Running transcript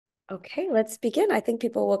Okay, let's begin. I think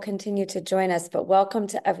people will continue to join us, but welcome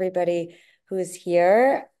to everybody who is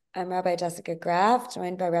here. I'm Rabbi Jessica Graf,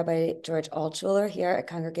 joined by Rabbi George Altshuler here at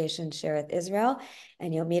Congregation Shereth Israel,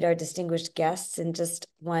 and you'll meet our distinguished guests in just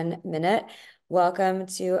 1 minute. Welcome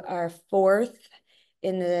to our fourth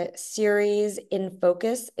in the series In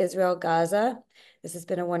Focus, Israel, Gaza. This has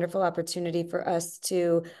been a wonderful opportunity for us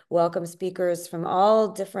to welcome speakers from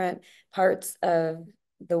all different parts of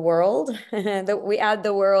the world. That we add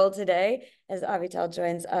the world today as Avital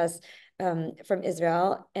joins us from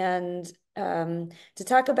Israel, and to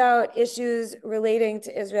talk about issues relating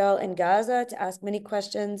to Israel and Gaza, to ask many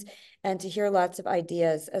questions and to hear lots of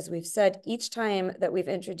ideas. As we've said, each time that we've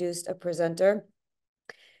introduced a presenter,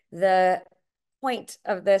 the point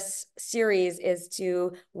of this series is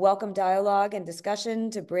to welcome dialogue and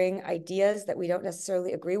discussion, to bring ideas that we don't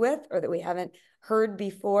necessarily agree with or that we haven't heard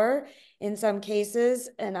before. In some cases,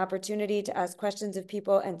 an opportunity to ask questions of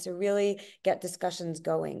people and to really get discussions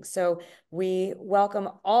going. So we welcome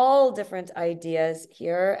all different ideas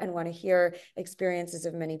here and want to hear experiences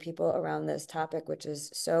of many people around this topic, which is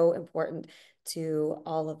so important to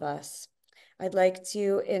all of us. I'd like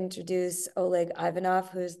to introduce Oleg Ivanov,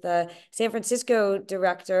 who's the San Francisco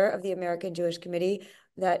director of the American Jewish Committee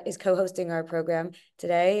that is co-hosting our program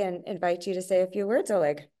today, and invite you to say a few words,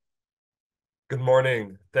 Oleg. Good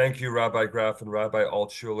morning. Thank you, Rabbi Graf and Rabbi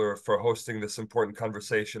Altshuler, for hosting this important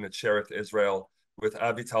conversation at Shereth Israel with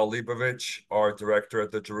Avital Leibovich, our director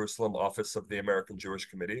at the Jerusalem office of the American Jewish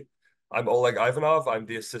Committee. I'm Oleg Ivanov. I'm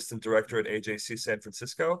the assistant director at AJC San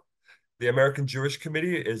Francisco. The American Jewish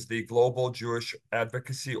Committee is the global Jewish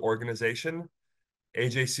advocacy organization.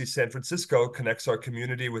 AJC San Francisco connects our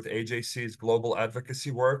community with AJC's global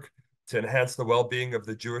advocacy work to enhance the well-being of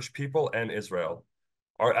the Jewish people and Israel.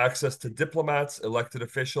 Our access to diplomats, elected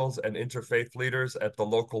officials, and interfaith leaders at the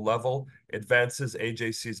local level advances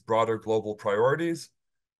AJC's broader global priorities,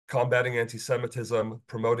 combating anti-Semitism,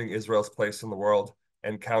 promoting Israel's place in the world,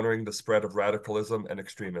 and countering the spread of radicalism and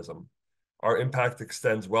extremism. Our impact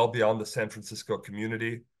extends well beyond the San Francisco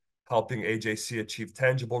community, helping AJC achieve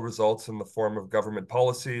tangible results in the form of government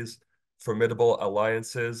policies, formidable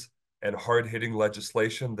alliances, and hard-hitting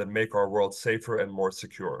legislation that make our world safer and more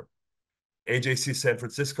secure. AJC San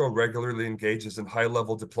Francisco regularly engages in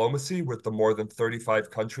high-level diplomacy with the more than 35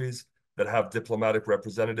 countries that have diplomatic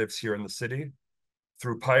representatives here in the city.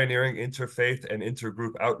 Through pioneering interfaith and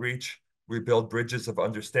intergroup outreach, we build bridges of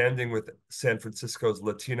understanding with San Francisco's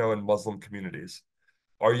Latino and Muslim communities.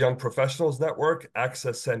 Our Young Professionals Network,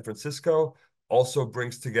 Access San Francisco, also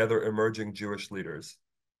brings together emerging Jewish leaders.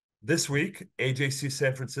 This week, AJC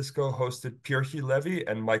San Francisco hosted Pirhi Levy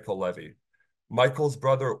and Michael Levy. Michael's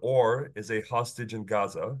brother Or is a hostage in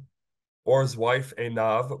Gaza. Or's wife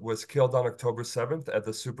Einav was killed on October 7th at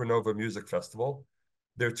the Supernova Music Festival.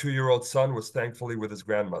 Their 2-year-old son was thankfully with his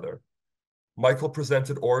grandmother. Michael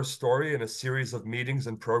presented Or's story in a series of meetings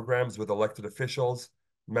and programs with elected officials,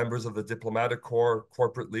 members of the diplomatic corps,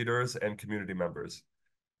 corporate leaders, and community members.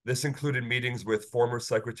 This included meetings with former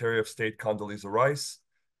Secretary of State Condoleezza Rice,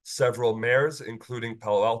 several mayors, including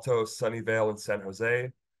Palo Alto, Sunnyvale, and San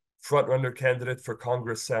Jose, frontrunner candidate for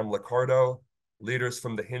Congress Sam Liccardo, leaders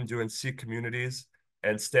from the Hindu and Sikh communities,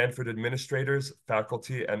 and Stanford administrators,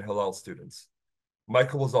 faculty, and Hillel students.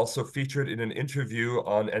 Michael was also featured in an interview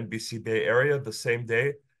on NBC Bay Area the same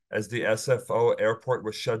day as the SFO airport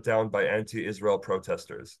was shut down by anti-Israel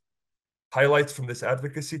protesters. Highlights from this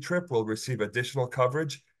advocacy trip will receive additional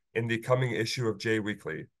coverage in the coming issue of J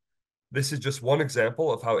Weekly. This is just one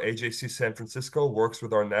example of how AJC San Francisco works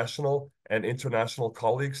with our national and international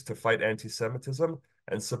colleagues to fight anti-Semitism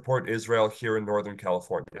and support Israel here in Northern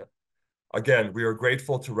California. Again, we are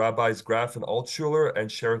grateful to Rabbis Graf and Altshuler and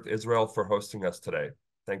Shereth Israel for hosting us today.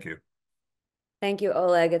 Thank you. Thank you,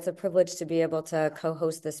 Oleg. It's a privilege to be able to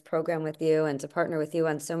co-host this program with you and to partner with you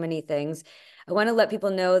on so many things. I want to let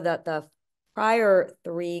people know that the prior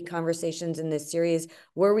 3 conversations in this series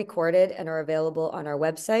were recorded and are available on our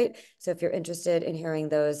website. So if you're interested in hearing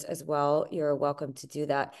those as well, you're welcome to do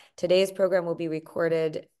that. Today's program will be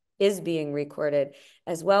recorded, is being recorded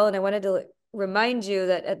as well. And I wanted to remind you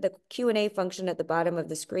that at the Q&A function at the bottom of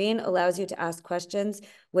the screen allows you to ask questions,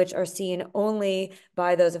 which are seen only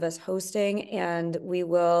by those of us hosting, and we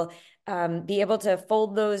will be able to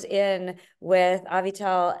fold those in with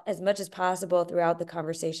Avital as much as possible throughout the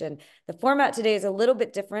conversation. The format today is a little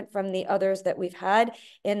bit different from the others that we've had,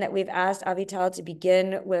 in that we've asked Avital to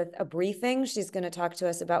begin with a briefing. She's going to talk to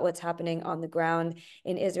us about what's happening on the ground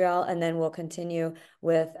in Israel, and then we'll continue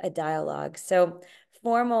with a dialogue. So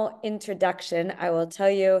formal introduction, I will tell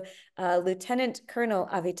you, Lieutenant Colonel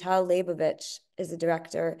Avital Leibovich is the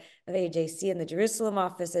director of AJC in the Jerusalem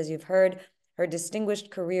office, as you've heard. Her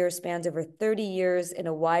distinguished career spans over 30 years in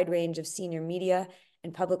a wide range of senior media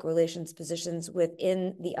and public relations positions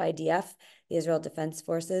within the IDF, the Israel Defense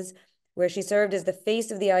Forces, where she served as the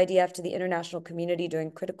face of the IDF to the international community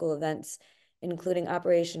during critical events, including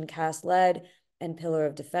Operation Cast Lead and Pillar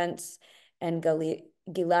of Defense, and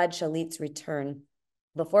Gilad Shalit's return.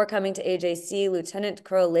 Before coming to AJC,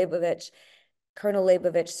 Colonel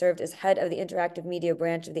Leibovich served as head of the interactive media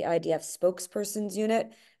branch of the IDF spokespersons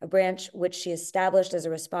unit, a branch which she established as a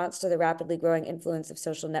response to the rapidly growing influence of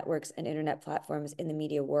social networks and internet platforms in the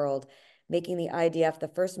media world, making the IDF the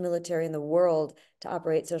first military in the world to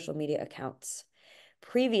operate social media accounts.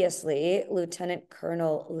 Previously, Lieutenant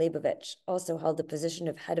Colonel Leibovich also held the position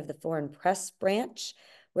of head of the foreign press branch,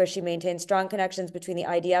 where she maintained strong connections between the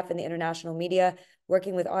IDF and the international media,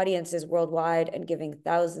 working with audiences worldwide and giving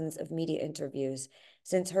thousands of media interviews.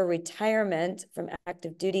 Since her retirement from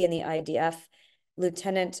active duty in the IDF,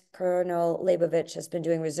 Lieutenant Colonel Leibovich has been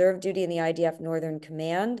doing reserve duty in the IDF Northern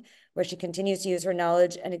Command, where she continues to use her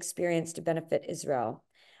knowledge and experience to benefit Israel.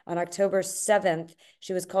 On October 7th,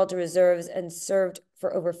 she was called to reserves and served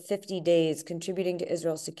for over 50 days, contributing to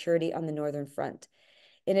Israel's security on the Northern Front.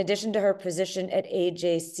 In addition to her position at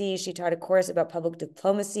AJC, she taught a course about public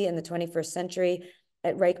diplomacy in the 21st century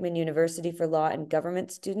at Reichman University for law and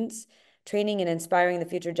government students, training and inspiring the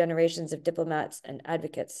future generations of diplomats and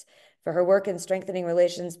advocates. For her work in strengthening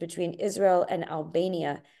relations between Israel and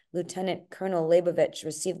Albania, Lieutenant Colonel Leibovich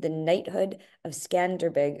received the Knighthood of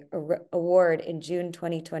Skanderbeg Award in June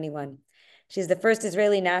 2021. She's the first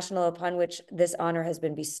Israeli national upon which this honor has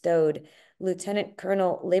been bestowed. Lieutenant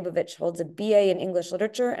Colonel Leibovich holds a BA in English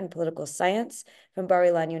Literature and Political Science from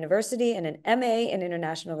Bar-Ilan University and an MA in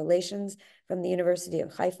International Relations from the University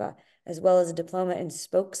of Haifa, as well as a diploma in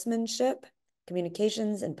Spokesmanship,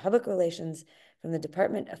 Communications, and Public Relations from the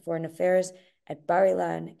Department of Foreign Affairs at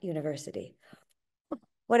Bar-Ilan University.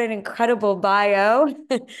 What an incredible bio.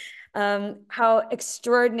 How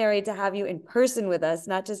extraordinary to have you in person with us,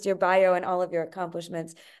 not just your bio and all of your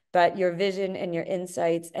accomplishments, but your vision and your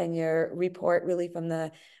insights and your report really from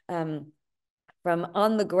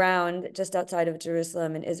on the ground just outside of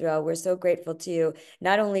Jerusalem in Israel. We're so grateful to you,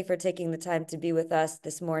 not only for taking the time to be with us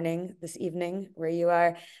this evening, where you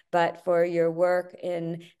are, but for your work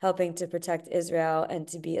in helping to protect Israel and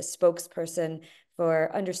to be a spokesperson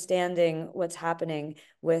for understanding what's happening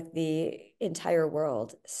with the entire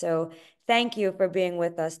world. So thank you for being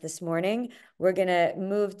with us this morning. We're going to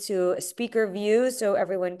move to speaker view so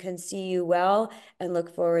everyone can see you well, and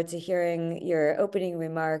look forward to hearing your opening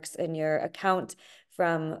remarks and your account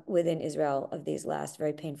from within Israel of these last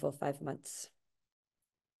very painful 5 months.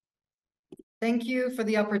 Thank you for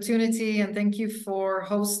the opportunity, and thank you for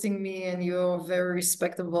hosting me and your very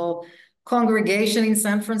respectable congregation in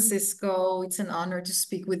San Francisco. It's an honor to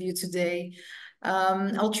speak with you today.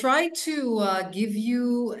 I'll try to give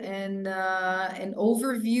you an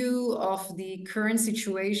overview of the current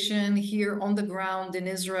situation here on the ground in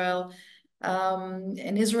Israel.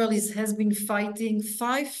 And Israel has been fighting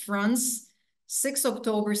 5 fronts, 6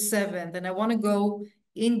 October 7th, and I want to go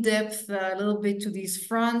in depth a little bit to these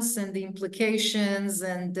fronts and the implications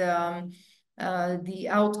and the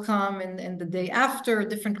outcome and the day after,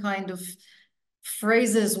 different kind of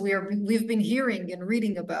phrases we've been hearing and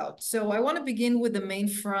reading about. So I want to begin with the main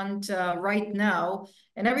front right now,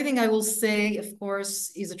 and everything I will say, of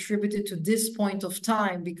course, is attributed to this point of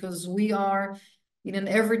time, because we are in an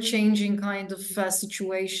ever-changing kind of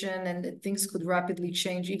situation, and things could rapidly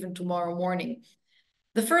change even tomorrow morning.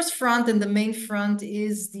 The first front and the main front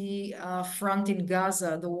is the front in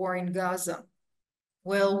Gaza, the war in Gaza.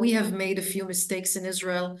 Well, we have made a few mistakes in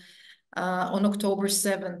Israel on October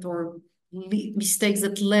 7th, or mistakes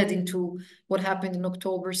that led into what happened in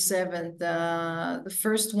October 7th. The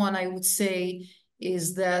first one I would say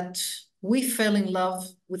is that we fell in love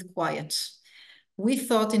with quiet. We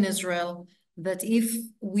thought in Israel that if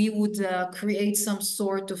we would create some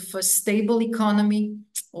sort of a stable economy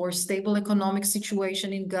or stable economic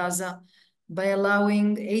situation in Gaza by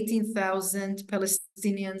allowing 18,000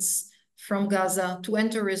 Palestinians from Gaza to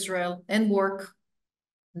enter Israel and work,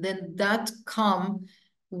 then that calm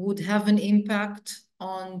would have an impact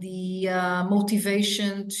on the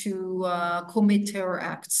motivation to commit terror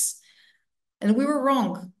acts. And we were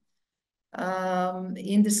wrong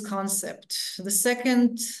in this concept. The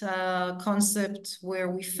second concept where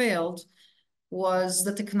we failed was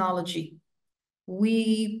the technology.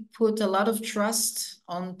 We put a lot of trust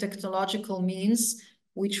on technological means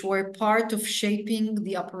which were part of shaping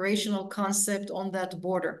the operational concept on that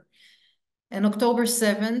border. And October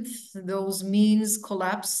 7th, those means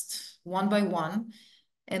collapsed one by one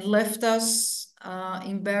and left us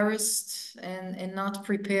embarrassed and not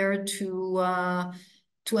prepared to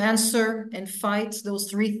answer and fight those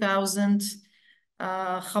 3,000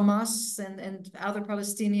 Hamas and other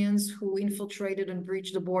Palestinians who infiltrated and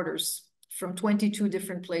breached the borders from 22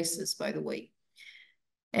 different places, by the way.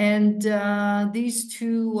 And these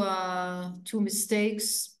two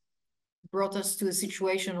mistakes brought us to a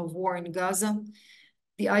situation of war in Gaza.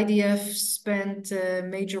 The IDF spent a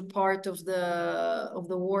major part of the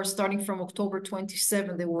war starting from October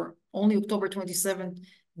 27. They were only October 27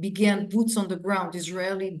 began boots on the ground,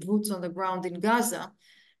 Israeli boots on the ground in Gaza.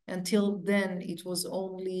 Until then, it was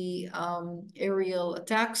only aerial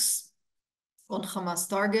attacks on Hamas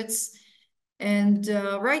targets. And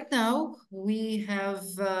right now, we have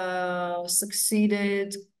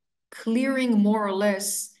succeeded clearing more or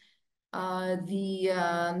less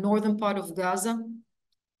the northern part of Gaza.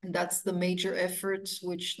 And that's the major effort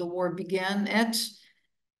which the war began at.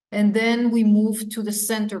 And then we moved to the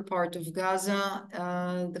center part of Gaza.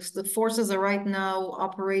 The forces are right now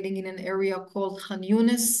operating in an area called Khan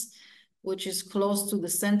Yunis, which is close to the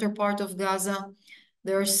center part of Gaza.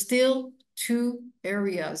 There are still two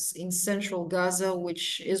areas in central Gaza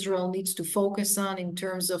which Israel needs to focus on in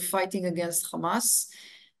terms of fighting against Hamas.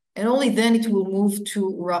 And only then it will move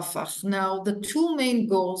to Rafah. Now, the two main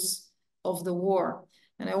goals of the war,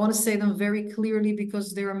 and I want to say them very clearly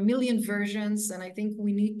because there are a million versions, and I think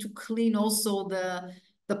we need to clean also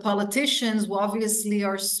the politicians who obviously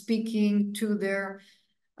are speaking to their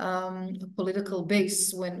political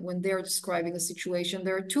base when they're describing a situation.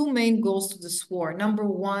 There are two main goals to this war. Number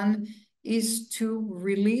one is to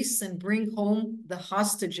release and bring home the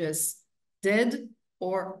hostages, dead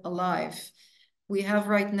or alive. We have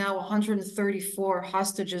right now 134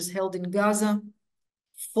 hostages held in Gaza.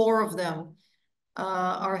 4 of them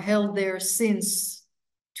are held there since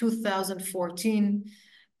 2014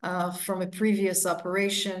 from a previous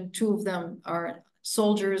operation. 2 of them are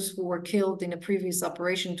soldiers who were killed in a previous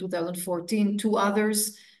operation in 2014. 2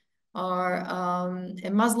 others are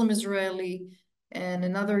a Muslim Israeli and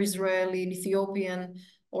another Israeli and Ethiopian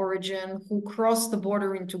origin who crossed the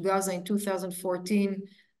border into Gaza in 2014.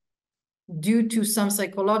 Due to some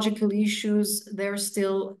psychological issues, they're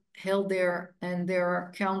still held there and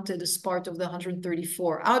they're counted as part of the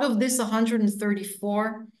 134. Out of this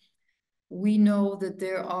 134, we know that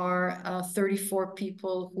there are 34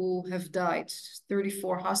 people who have died,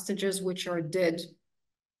 34 hostages which are dead.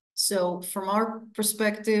 So from our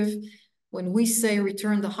perspective, when we say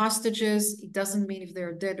return the hostages, it doesn't mean if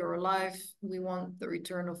they're dead or alive. We want the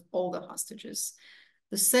return of all the hostages.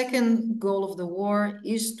 The second goal of the war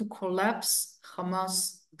is to collapse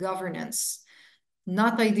Hamas governance,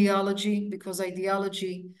 not ideology, because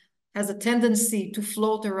ideology has a tendency to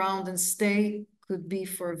float around and stay, could be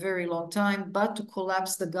for a very long time, but to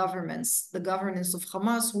collapse the governance of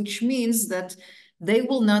Hamas, which means that they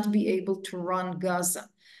will not be able to run Gaza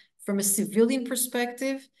from a civilian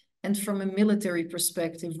perspective and from a military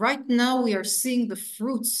perspective. Right now, we are seeing the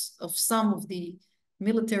fruits of some of the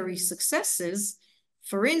military successes.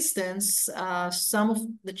 For instance, some of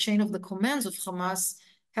the chain of the commands of Hamas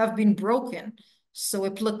have been broken. So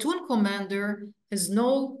a platoon commander has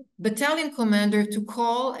no battalion commander to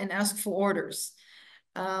call and ask for orders.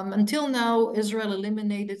 Until now, Israel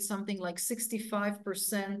eliminated something like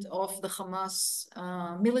 65% of the Hamas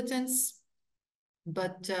militants,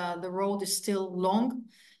 but the road is still long.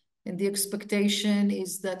 And the expectation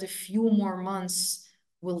is that a few more months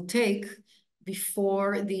will take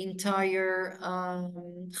before the entire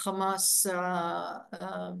Hamas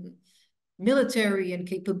military and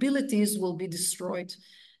capabilities will be destroyed.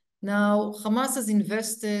 Now, Hamas has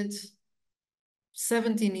invested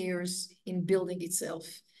 17 years in building itself.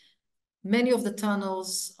 Many of the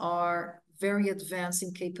tunnels are very advanced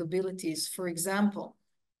in capabilities. For example,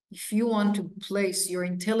 if you want to place your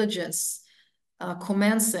intelligence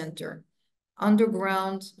command center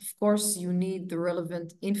underground, of course, you need the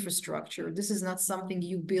relevant infrastructure. This is not something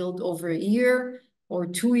you build over a year or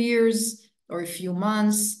 2 years or a few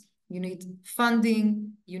months. You need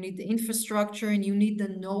funding, you need the infrastructure, and you need the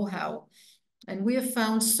know-how. And we have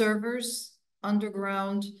found servers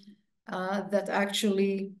underground that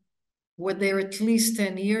actually were there at least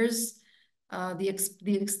 10 years.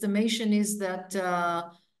 The estimation is that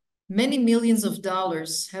many millions of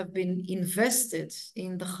dollars have been invested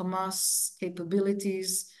in the Hamas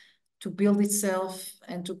capabilities to build itself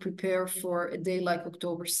and to prepare for a day like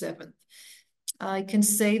October 7th. I can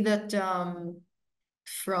say that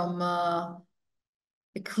from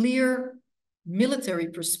a clear military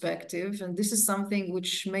perspective, and this is something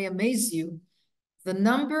which may amaze you, the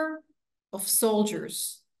number of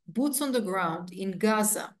soldiers, boots on the ground in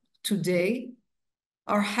Gaza today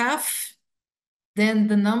are half than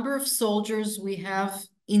the number of soldiers we have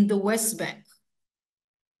in the West Bank.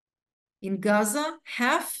 In Gaza,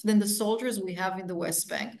 half than the soldiers we have in the West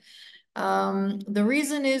Bank. The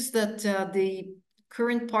reason is that the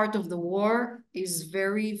current part of the war is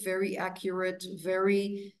very, very accurate,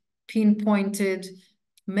 very pinpointed.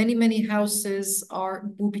 Many, many houses are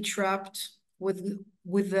booby-trapped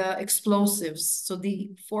with explosives. So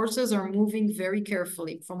the forces are moving very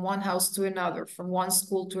carefully from one house to another, from one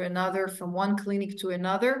school to another, from one clinic to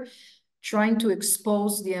another, trying to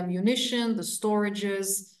expose the ammunition, the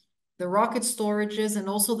storages, the rocket storages, and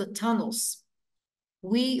also the tunnels.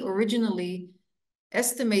 We originally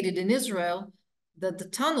estimated in Israel that the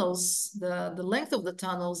tunnels, the length of the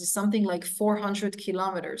tunnels is something like 400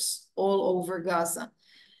 kilometers all over Gaza.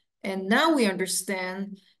 And now we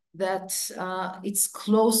understand that it's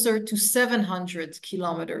closer to 700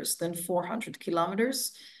 kilometers than 400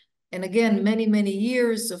 kilometers. And again, many, many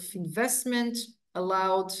years of investment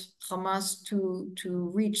allowed Hamas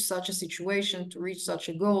to reach such a situation, to reach such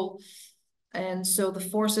a goal. And so the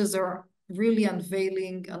forces are really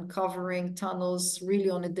uncovering tunnels really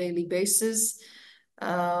on a daily basis,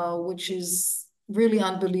 which is really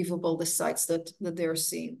unbelievable, the sights that they're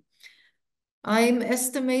seeing. I'm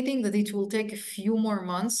estimating that it will take a few more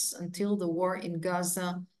months until the war in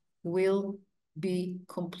Gaza will be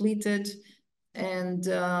completed, and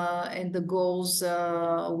the goals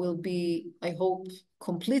will be, I hope,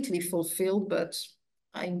 completely fulfilled. But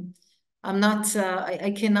I'm not.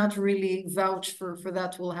 I cannot really vouch for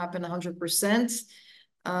that will happen 100%.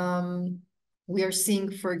 We are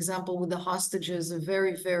seeing, for example, with the hostages, a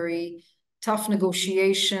very, very tough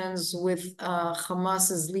negotiations with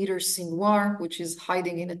Hamas's leader Sinwar, which is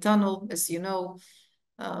hiding in a tunnel, as you know,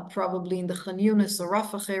 probably in the Khan Yunis or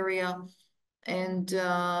Rafah area. And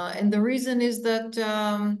the reason is that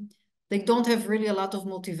they don't have really a lot of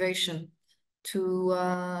motivation to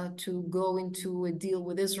go into a deal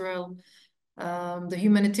with Israel. The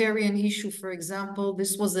humanitarian issue, for example,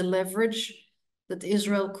 this was a leverage that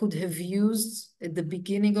Israel could have used at the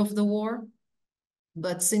beginning of the war.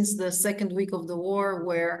 But since the second week of the war,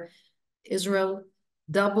 where Israel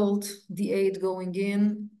doubled the aid going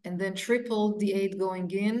in and then tripled the aid going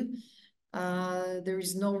in, there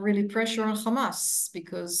is no really pressure on Hamas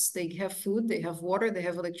because they have food, they have water, they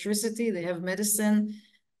have electricity, they have medicine.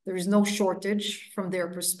 There is no shortage from their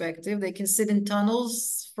perspective. They can sit in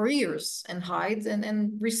tunnels for years and hide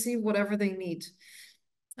and receive whatever they need.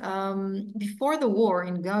 Before the war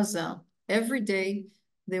in Gaza, every day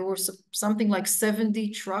there were something like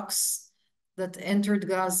 70 trucks that entered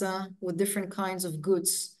Gaza with different kinds of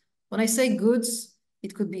goods. When I say goods,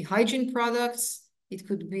 it could be hygiene products, it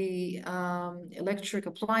could be electric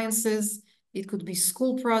appliances, it could be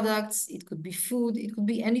school products, it could be food, it could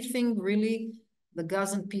be anything really the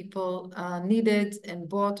Gazan people needed and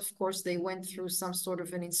bought. Of course, they went through some sort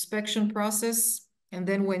of an inspection process and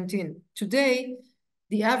then went in. Today,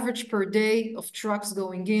 the average per day of trucks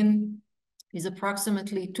going in is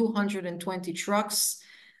approximately 220 trucks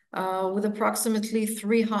with approximately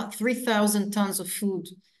 3,000 tons of food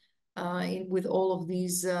with all of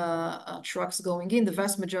these trucks going in. The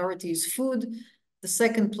vast majority is food. The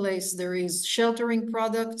second place, there is sheltering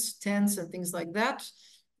products, tents and things like that.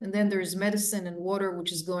 And then there is medicine and water,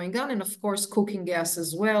 which is going on. And of course, cooking gas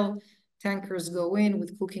as well. Tankers go in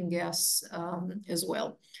with cooking gas as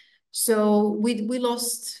well. So we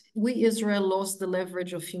Israel lost the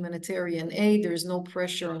leverage of humanitarian aid. There is no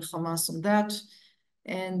pressure on Hamas on that.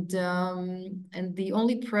 And the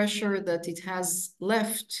only pressure that it has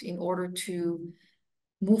left in order to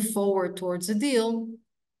move forward towards a deal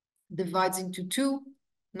divides into two.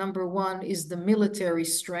 Number one is the military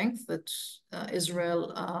strength that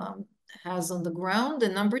Israel has on the ground.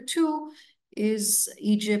 And number two is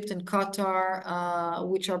Egypt and Qatar,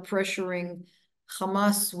 which are pressuring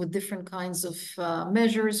Hamas with different kinds of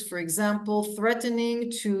measures. For example,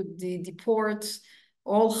 threatening to deport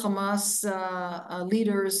all Hamas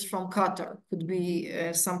leaders from Qatar could be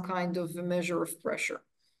some kind of a measure of pressure.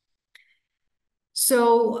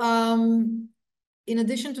 So in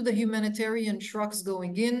addition to the humanitarian trucks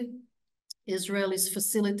going in, Israel is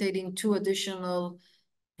facilitating 2 additional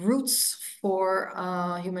routes for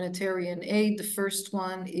humanitarian aid. The first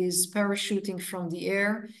one is parachuting from the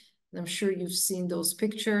air. I'm sure you've seen those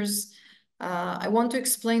pictures. I want to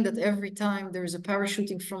explain that every time there is a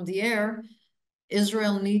parachuting from the air,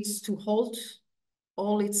 Israel needs to halt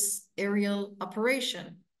all its aerial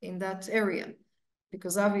operation in that area.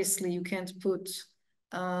 because obviously you can't put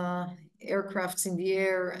aircrafts in the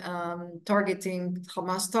air targeting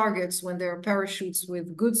Hamas targets when there are parachutes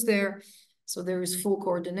with goods there. So there is full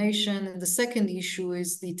coordination. And the second issue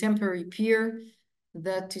is the temporary pier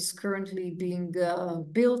that is currently being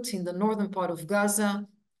built in the northern part of Gaza.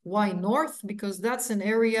 Why north? Because that's an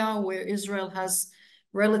area where Israel has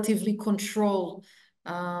relatively control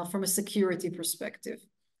from a security perspective.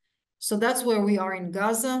 So that's where we are in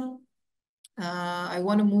Gaza. I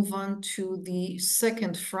want to move on to the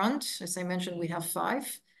second front. As I mentioned, we have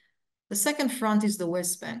 5. The second front is the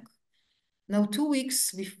West Bank. Now, 2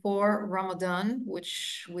 weeks before Ramadan,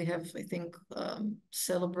 which we have, I think,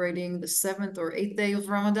 celebrating the 7th or 8th day of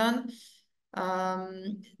Ramadan,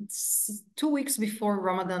 2 weeks before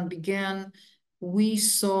Ramadan began, we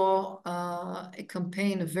saw a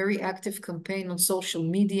campaign, a very active campaign on social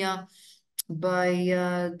media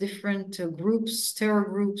by different groups, terror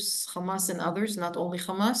groups, Hamas and others, not only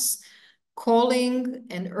Hamas, calling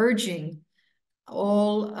and urging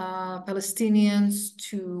all Palestinians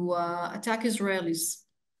to attack Israelis,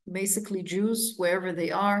 basically Jews, wherever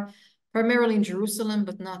they are, primarily in Jerusalem,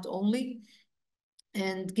 but not only.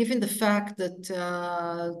 And given the fact that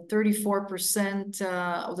 34%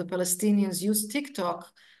 of the Palestinians use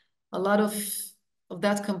TikTok, a lot of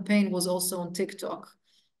that campaign was also on TikTok.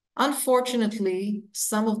 Unfortunately,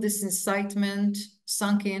 some of this incitement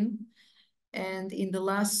sunk in. And in the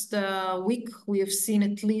last week, we have seen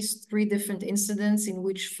at least 3 different incidents in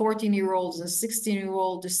which 14-year-olds and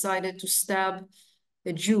 16-year-olds decided to stab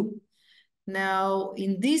a Jew. Now,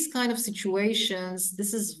 in these kind of situations,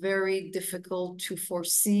 this is very difficult to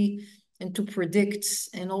foresee and to predict,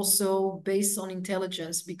 and also based on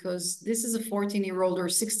intelligence, because this is a 14-year-old or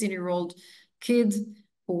 16-year-old kid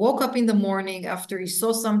who woke up in the morning after he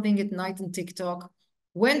saw something at night on TikTok,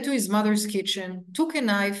 went to his mother's kitchen, took a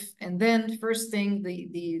knife, and then first thing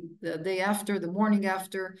the day after, the morning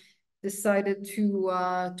after, decided to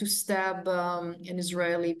stab an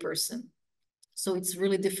Israeli person. So it's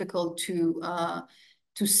really difficult to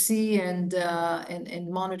see and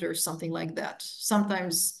monitor something like that.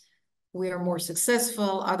 Sometimes we are more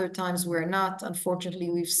successful, other times we're not. Unfortunately,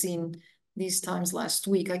 we've seen these times last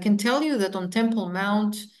week. I can tell you that on Temple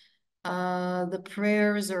Mount, the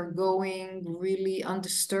prayers are going really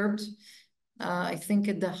undisturbed. I think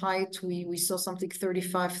at the height, we saw something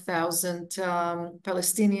 35,000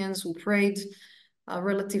 Palestinians who prayed,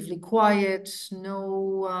 relatively quiet,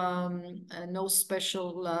 no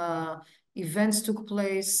special events took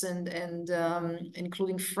place, and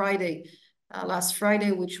including Friday, last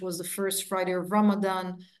Friday, which was the first Friday of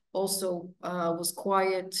Ramadan, also was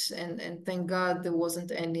quiet, and thank God there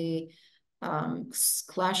wasn't any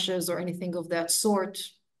clashes or anything of that sort.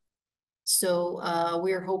 So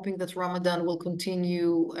we're hoping that Ramadan will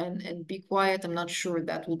continue and be quiet. I'm not sure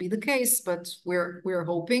that will be the case, but we're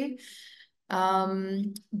hoping.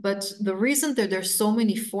 But the reason that there's so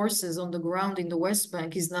many forces on the ground in the West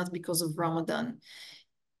Bank is not because of Ramadan.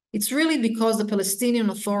 It's really because the Palestinian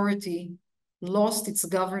Authority lost its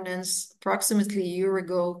governance approximately a year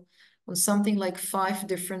ago on something like 5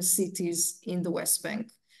 different cities in the West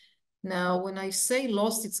Bank. Now, when I say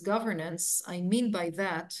lost its governance, I mean by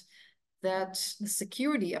that the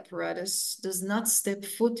security apparatus does not step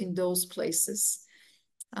foot in those places.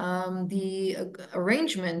 The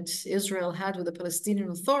arrangement Israel had with the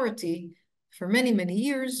Palestinian Authority for many, many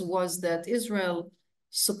years was that Israel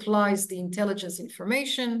supplies the intelligence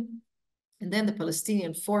information, and then the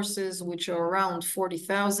Palestinian forces, which are around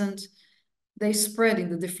 40,000, they spread in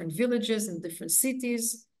the different villages and different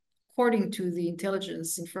cities. According to the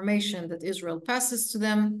intelligence information that Israel passes to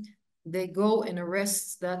them, they go and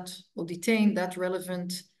arrest that or detain that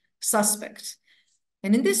relevant suspect.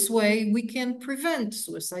 And in this way, we can prevent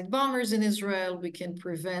suicide bombers in Israel, we can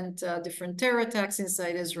prevent different terror attacks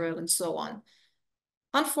inside Israel, and so on.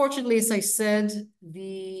 Unfortunately, as I said,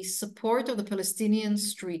 the support of the Palestinian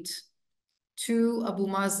street to Abu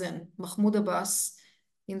Mazen, Mahmoud Abbas,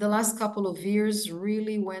 in the last couple of years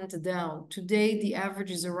really went down. Today, the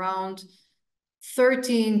average is around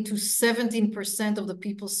 13 to 17% of the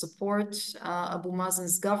people support Abu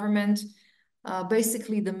Mazen's government.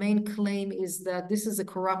 Basically, the main claim is that this is a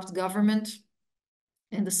corrupt government.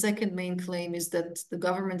 And the second main claim is that the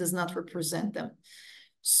government does not represent them.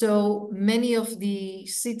 So many of the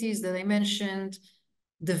cities that I mentioned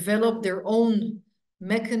developed their own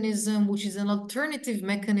mechanism, which is an alternative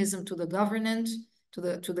mechanism to the government, to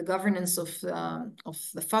the governance of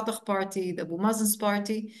the Fatah party, the Abu Mazen's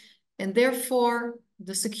party, and therefore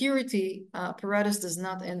the security apparatus does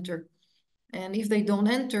not enter. And if they don't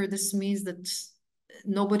enter, this means that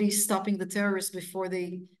nobody's stopping the terrorists before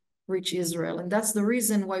they reach Israel. And that's the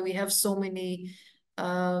reason why we have so many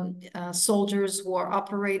soldiers who are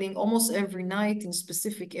operating almost every night in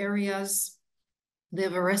specific areas.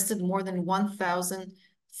 They've arrested more than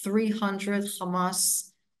 1,300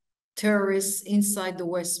 Hamas terrorists inside the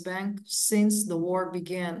West Bank since the war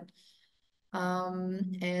began.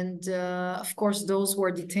 Of course, those who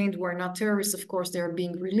are detained who are not terrorists, of course, they are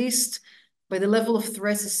being released, but the level of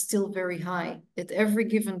threats is still very high. At every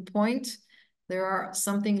given point, there are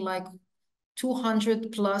something like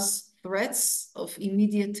 200 plus threats of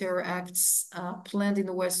immediate terror acts planned in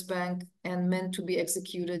the West Bank and meant to be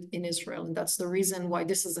executed in Israel. And that's the reason why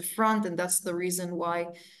this is a front, and that's the reason why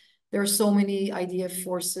there are so many IDF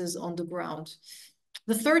forces on the ground.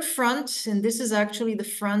 The third front, and this is actually the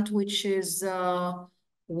front which is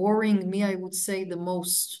worrying me, I would say, the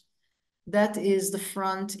most. That is the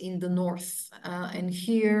front in the north. And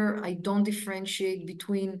here I don't differentiate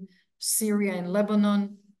between Syria and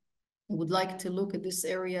Lebanon. I would like to look at this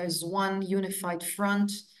area as one unified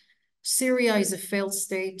front. Syria is a failed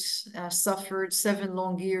state, suffered 7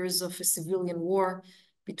 long years of a civilian war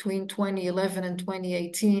between 2011 and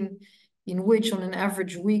 2018, in which on an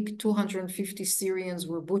average week, 250 Syrians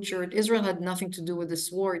were butchered. Israel had nothing to do with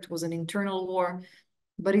this war. It was an internal war,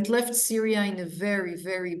 but it left Syria in a very,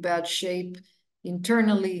 very bad shape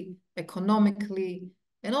internally, economically,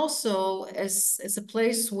 and also as a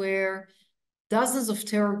place where dozens of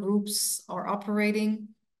terror groups are operating.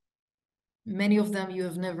 Many of them you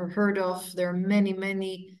have never heard of. There are many,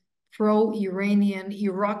 many pro-Iranian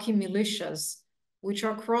Iraqi militias which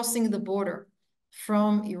are crossing the border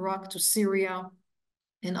from Iraq to Syria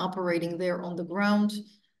and operating there on the ground.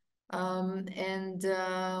 In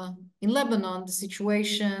Lebanon, the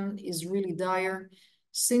situation is really dire.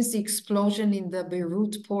 Since the explosion in the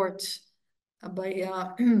Beirut port by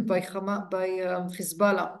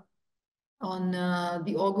Hezbollah on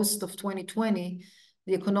the August of 2020,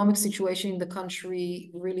 the economic situation in the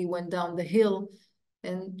country really went down the hill.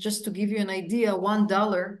 And just to give you an idea,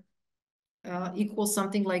 $1 equals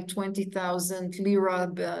something like 20,000 lira,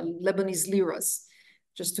 Lebanese liras,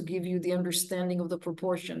 just to give you the understanding of the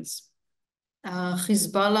proportions.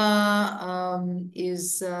 Hezbollah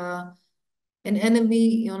is an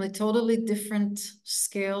enemy on a totally different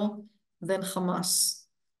scale than Hamas.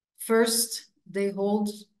 First, they hold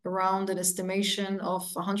around an estimation of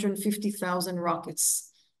 150,000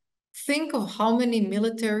 rockets. Think of how many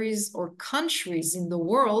militaries or countries in the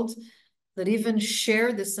world that even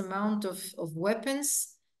share this amount of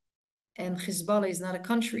weapons, and Hezbollah is not a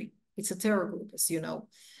country, it's a terror group, as you know.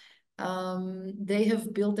 They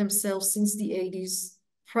have built themselves since the 80s,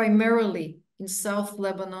 primarily in South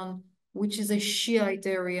Lebanon, which is a Shiite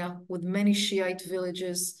area with many Shiite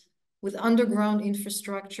villages, with underground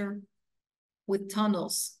infrastructure, with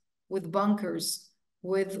tunnels, with bunkers,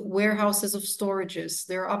 with warehouses of storages.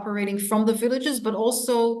 They're operating from the villages, but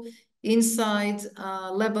also inside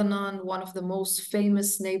Lebanon, one of the most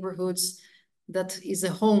famous neighborhoods that is a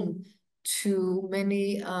home to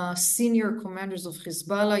many senior commanders of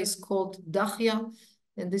Hezbollah is called Dahya,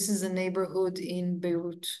 and this is a neighborhood in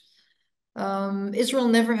Beirut. Israel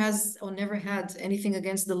never has or never had anything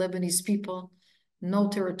against the Lebanese people, no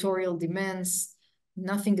territorial demands,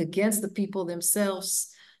 nothing against the people themselves.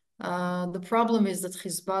 The problem is that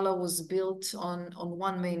Hezbollah was built on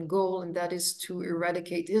one main goal, and that is to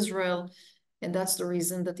eradicate Israel. And that's the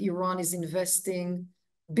reason that Iran is investing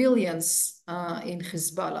billions in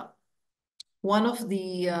Hezbollah. One of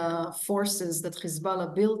the forces that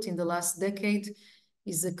Hezbollah built in the last decade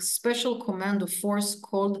is a special commando force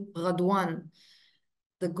called Radwan.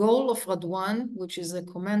 The goal of Radwan, which is a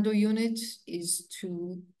commando unit, is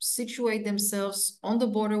to situate themselves on the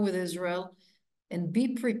border with Israel and be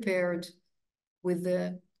prepared with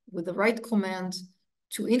the right command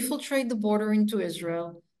to infiltrate the border into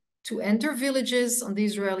Israel, to enter villages on the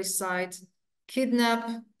Israeli side, kidnap,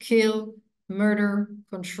 kill, murder,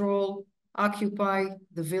 control, occupy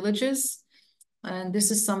the villages. And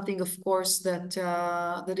this is something, of course, that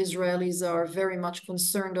Israelis are very much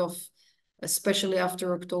concerned of, especially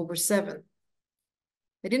after October 7th.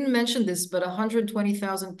 I didn't mention this, but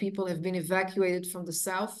 120,000 people have been evacuated from the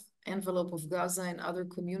south envelope of Gaza and other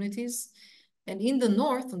communities. And in the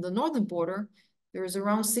north, on the northern border, there is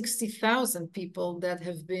around 60,000 people that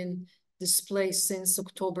have been displaced since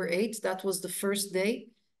October 8th. That was the first day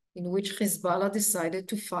in which Hezbollah decided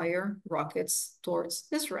to fire rockets towards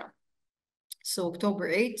Israel. So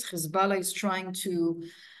October 8th, Hezbollah is trying to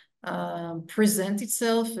present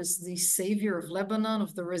itself as the savior of Lebanon,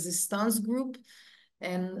 of the resistance group,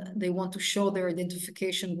 and they want to show their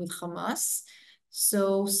identification with Hamas.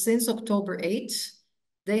 So since October 8th,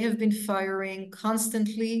 They have been firing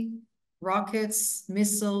constantly rockets,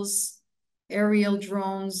 missiles, aerial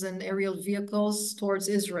drones, and aerial vehicles towards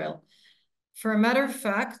Israel. For a matter of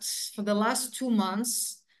fact, for the last 2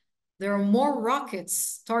 months, there are more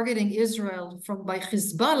rockets targeting Israel by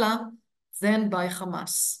Hezbollah than by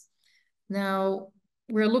Hamas. Now,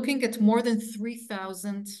 we're looking at more than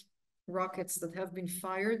 3,000 rockets that have been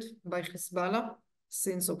fired by Hezbollah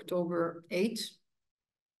since October 8,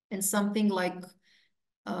 and something like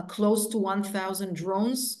close to 1,000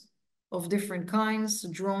 drones of different kinds.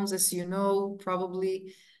 Drones, as you know,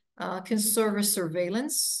 probably can serve as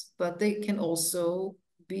surveillance, but they can also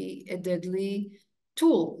be a deadly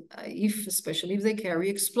tool, especially if they carry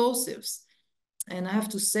explosives. And I have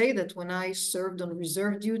to say that when I served on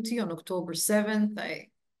reserve duty on October 7th, I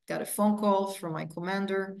got a phone call from my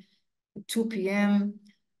commander at 2 p.m.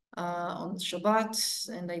 On Shabbat,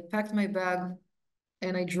 and I packed my bag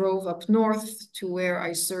and I drove up north to where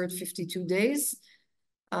I served 52 days.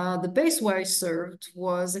 The base where I served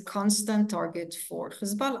was a constant target for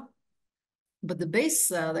Hezbollah. But the base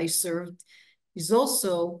that I served is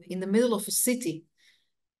also in the middle of a city.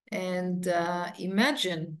 And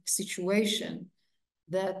imagine a situation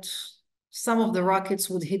that some of the rockets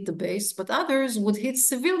would hit the base, but others would hit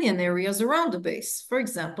civilian areas around the base. For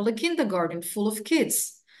example, a kindergarten full of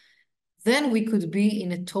kids. Then we could be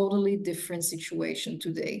in a totally different situation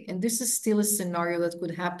today. And this is still a scenario that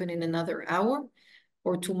could happen in another hour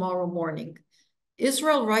or tomorrow morning.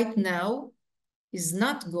 Israel right now is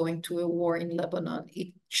not going to a war in Lebanon.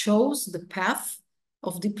 It chose the path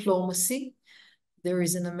of diplomacy. There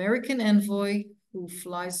is an American envoy who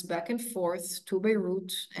flies back and forth to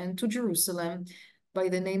Beirut and to Jerusalem by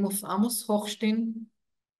the name of Amos Hochstein,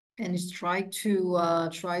 and is tries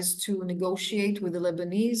to negotiate with the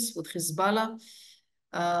Lebanese, with Hezbollah,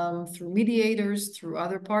 through mediators, through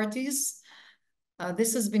other parties.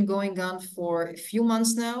 This has been going on for a few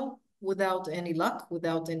months now without any luck,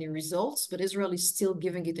 without any results, but Israel is still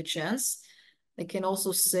giving it a chance. I can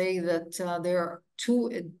also say that there are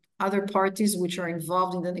two other parties which are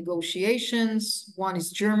involved in the negotiations. One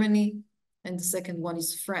is Germany, and the second one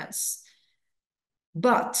is France.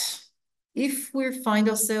 But if we find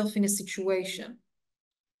ourselves in a situation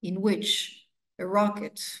in which a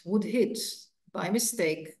rocket would hit by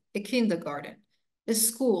mistake a kindergarten, a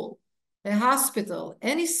school, a hospital,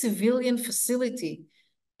 any civilian facility,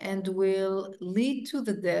 and will lead to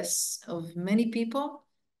the deaths of many people,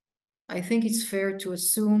 I think it's fair to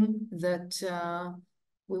assume that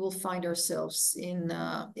we will find ourselves in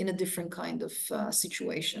a different kind of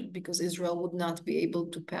situation, because Israel would not be able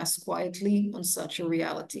to pass quietly on such a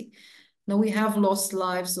reality. Now, we have lost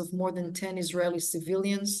lives of more than 10 Israeli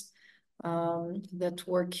civilians that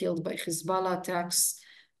were killed by Hezbollah attacks.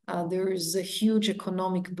 There is a huge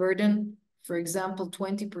economic burden. For example,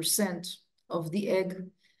 20% of the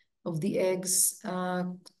eggs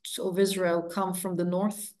of Israel come from the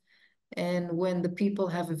north. And when the people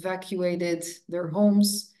have evacuated their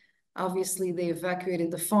homes, obviously they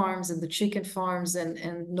evacuated the farms and the chicken farms,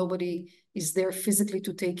 and nobody is there physically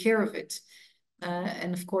to take care of it.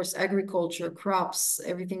 And of course, agriculture, crops,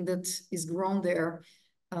 everything that is grown there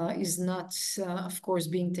is not, of course,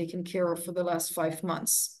 being taken care of for the last 5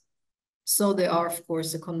 months. So there are, of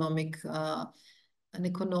course, economic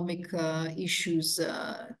issues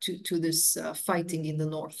to this fighting in the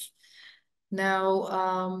north.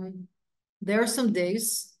 Now, there are some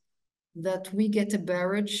days that we get a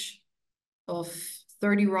barrage of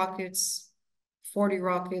 30 rockets, 40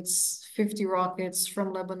 rockets, 50 rockets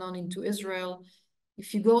from Lebanon into Israel.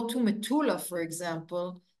 If you go to Metula, for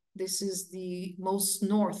example, this is the most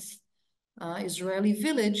north Israeli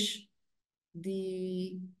village,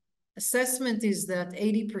 the assessment is that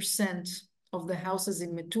 80% of the houses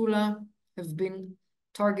in Metula have been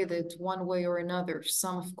targeted one way or another.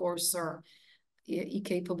 Some, of course, are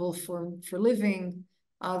incapable for living.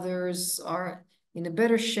 Others are in a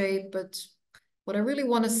better shape. But what I really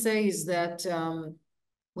want to say is that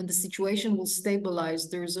when the situation will stabilize,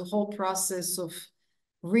 there's a whole process of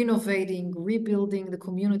renovating, rebuilding the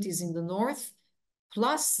communities in the north,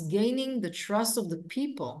 plus gaining the trust of the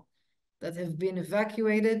people that have been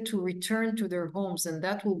evacuated to return to their homes. And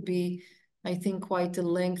that will be, I think, quite a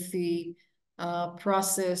lengthy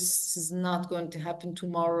process. This is not going to happen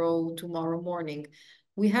tomorrow morning.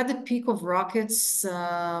 We had a peak of rockets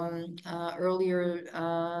earlier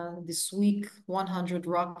this week. 100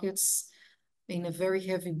 rockets in a very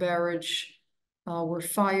heavy barrage were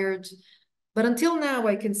fired. But until now,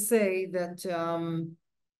 I can say that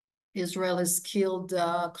Israel has killed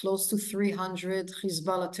close to 300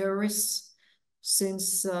 Hezbollah terrorists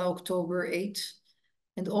since October 8.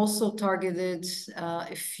 and also targeted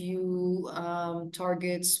a few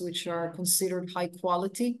targets which are considered high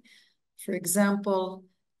quality. For example,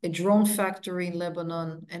 a drone factory in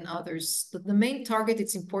Lebanon and others. But the main target,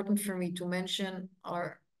 it's important for me to mention,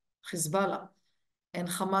 are Hezbollah and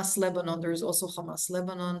Hamas Lebanon. There's also Hamas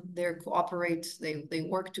Lebanon. They cooperate, they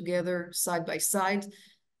work together side by side.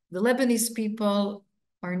 The Lebanese people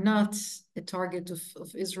are not a target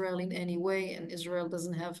of Israel in any way, and Israel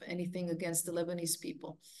doesn't have anything against the Lebanese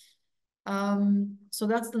people. So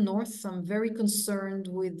that's the north. I'm very concerned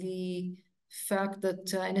with the fact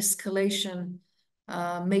that an escalation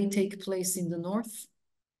may take place in the north.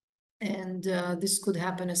 And this could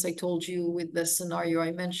happen, as I told you, with the scenario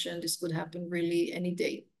I mentioned. This could happen really any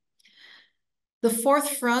day. The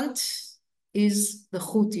fourth front is the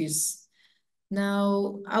Houthis.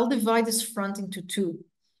 Now, I'll divide this front into two.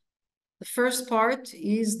 The first part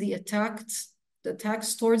is the attacks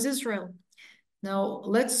towards Israel. Now,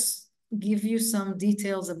 let's give you some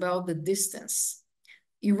details about the distance.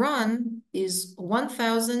 Iran is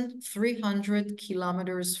 1,300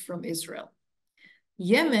 kilometers from Israel.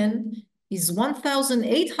 Yemen is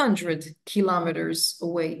 1,800 kilometers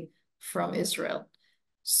away from Israel.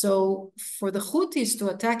 So for the Houthis to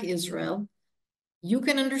attack Israel, you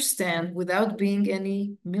can understand, without being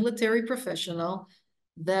any military professional,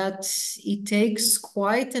 that it takes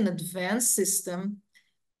quite an advanced system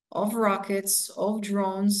of rockets, of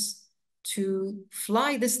drones, to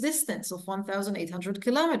fly this distance of 1,800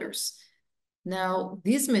 kilometers. Now,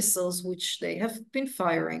 these missiles, which they have been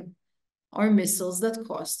firing, are missiles that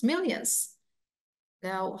cost millions.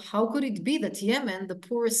 Now, how could it be that Yemen, the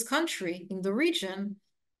poorest country in the region,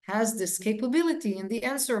 has this capability? And the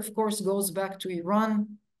answer, of course, goes back to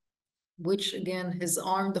Iran, which again has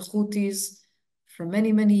armed the Houthis for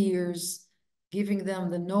many, many years, giving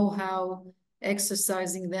them the know-how,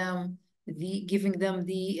 exercising them, giving them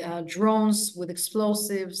the drones with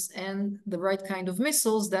explosives and the right kind of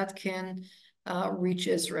missiles that can reach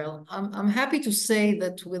Israel. I'm happy to say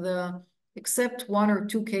that with except one or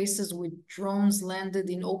two cases with drones landed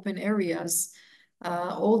in open areas,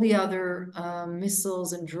 all the other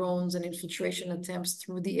missiles and drones and infiltration attempts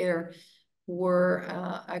through the air were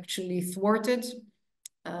actually thwarted.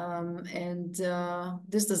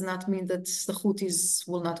 This does not mean that the Houthis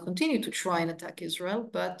will not continue to try and attack Israel,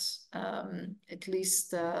 but at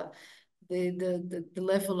least the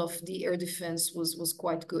level of the air defense was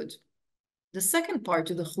quite good. The second part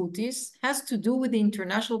to the Houthis has to do with the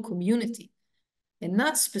international community and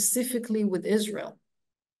not specifically with Israel.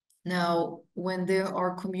 Now, when there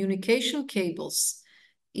are communication cables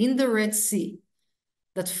in the Red Sea,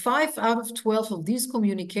 that 5 out of 12 of these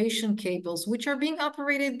communication cables, which are being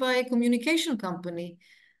operated by a communication company,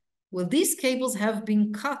 well, these cables have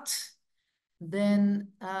been cut, then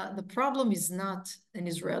the problem is not an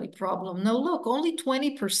Israeli problem. Now, look, only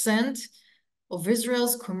 20% of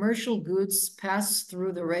Israel's commercial goods pass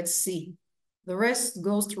through the Red Sea. The rest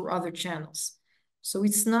goes through other channels. So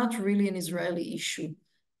it's not really an Israeli issue.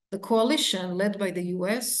 The coalition led by the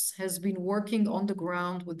US has been working on the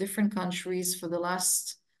ground with different countries for the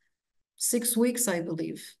last 6 weeks, I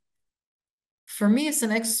believe. For me, as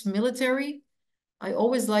an ex-military, I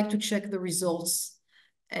always like to check the results.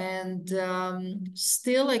 And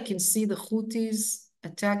still I can see the Houthis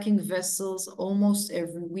attacking vessels almost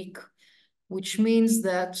every week, which means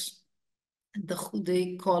that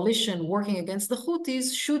the coalition working against the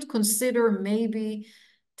Houthis should consider maybe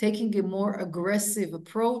taking a more aggressive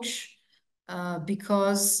approach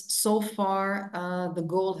because so far the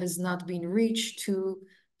goal has not been reached to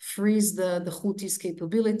freeze the Houthis'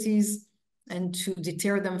 capabilities and to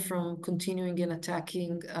deter them from continuing and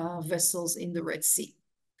attacking vessels in the Red Sea.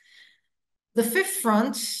 The fifth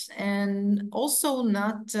front, and also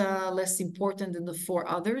not less important than the 4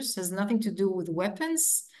 others, has nothing to do with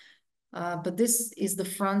weapons, but this is the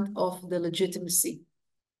front of the legitimacy.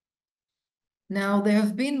 Now, there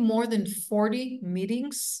have been more than 40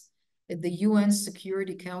 meetings at the UN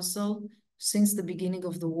Security Council since the beginning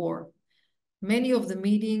of the war. Many of the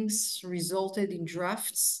meetings resulted in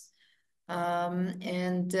drafts,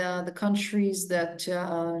 and the countries that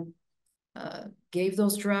gave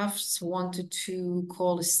those drafts wanted to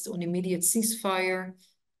call an immediate ceasefire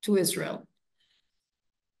to Israel.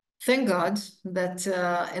 Thank God that,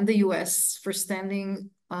 and the US for standing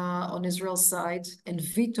on Israel's side and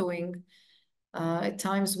vetoing at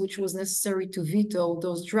times which was necessary to veto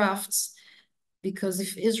those drafts, because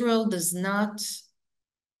if Israel does not,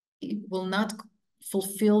 it will not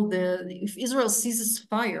fulfill if Israel ceases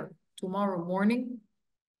fire tomorrow morning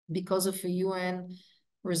because of a UN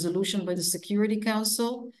resolution by the Security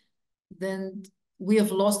Council, then we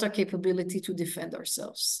have lost our capability to defend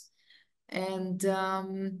ourselves. And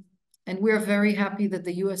we are very happy that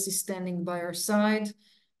the US is standing by our side.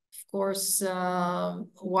 Of course,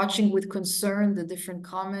 watching with concern the different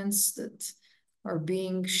comments that are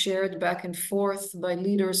being shared back and forth by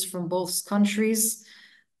leaders from both countries,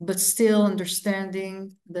 but still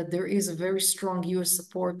understanding that there is a very strong US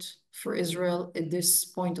support for Israel at this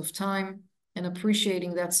point of time and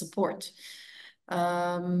appreciating that support.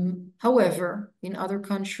 However, in other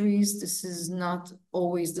countries, this is not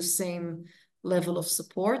always the same level of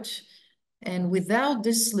support. And without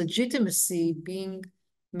this legitimacy being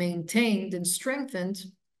maintained and strengthened,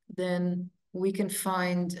 then we can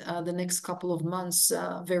find the next couple of months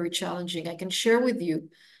very challenging. I can share with you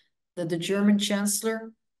that the German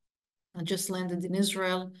chancellor just landed in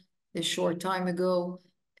Israel a short time ago,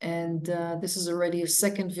 and this is already a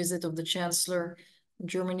second visit of the chancellor.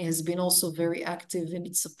 Germany has been also very active in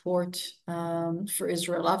its support for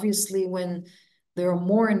Israel. Obviously, when there are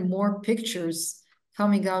more and more pictures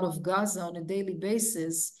coming out of Gaza on a daily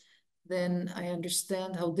basis, then I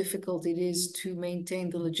understand how difficult it is to maintain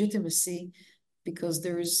the legitimacy, because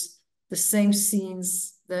there's the same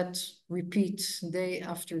scenes that repeat day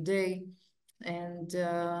after day, and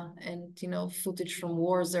you know, footage from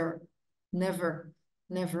wars are never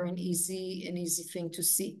an easy thing to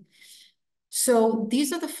see. So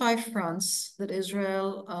these are the 5 fronts that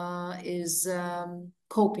Israel is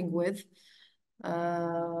coping with.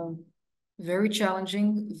 Very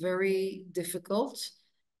challenging, very difficult.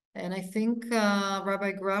 And I think,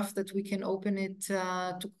 Rabbi Graf, that we can open it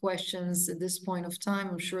to questions at this point of time.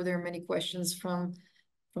 I'm sure there are many questions from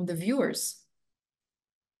the viewers.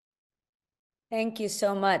 Thank you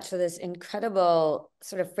so much for this incredible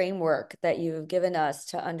sort of framework that you've given us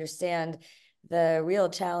to understand the real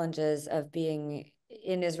challenges of being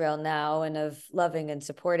in Israel now and of loving and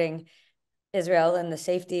supporting Israel and the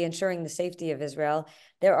safety, ensuring the safety of Israel.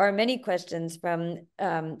 There are many questions from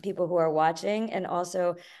people who are watching, and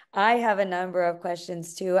also I have a number of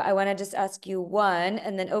questions too. I want to just ask you one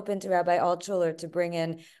and then open to Rabbi Altshuler to bring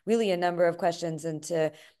in really a number of questions and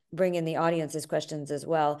to bring in the audience's questions as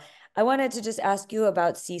well. I wanted to just ask you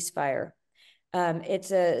about ceasefire.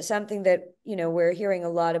 It's something that, you know, we're hearing a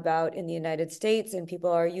lot about in the United States, and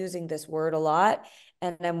people are using this word a lot.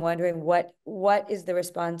 And I'm wondering what is the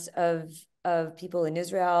response of people in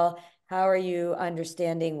Israel? How are you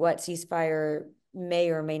understanding what ceasefire may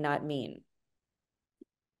or may not mean?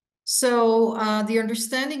 So the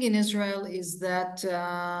understanding in Israel is that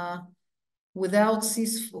with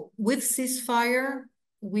ceasefire,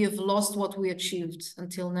 we have lost what we achieved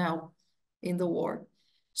until now in the war.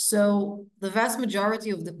 So the vast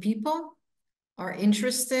majority of the people are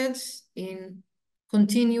interested in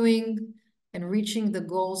continuing and reaching the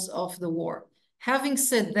goals of the war. Having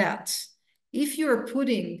said that, if you're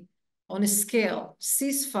putting on a scale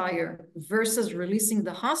ceasefire versus releasing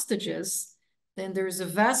the hostages, then there's a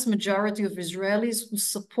vast majority of Israelis who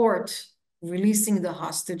support releasing the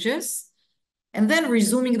hostages and then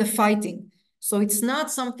resuming the fighting. So it's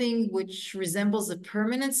not something which resembles a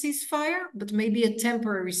permanent ceasefire, but maybe a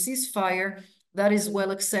temporary ceasefire that is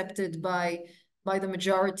well accepted by the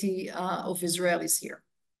majority of Israelis here.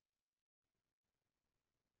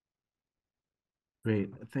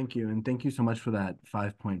 Great, thank you. And thank you so much for that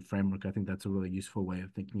 5-point framework. I think that's a really useful way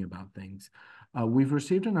of thinking about things. We've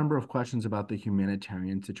received a number of questions about the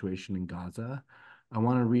humanitarian situation in Gaza. I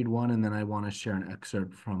want to read one, and then I want to share an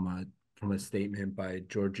excerpt from a statement by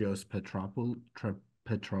Georgios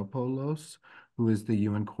Petropoulos, who is the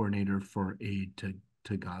UN coordinator for aid to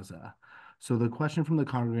Gaza. So the question from the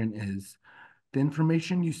congregant is, the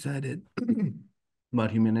information you said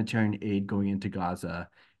about humanitarian aid going into Gaza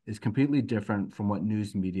is completely different from what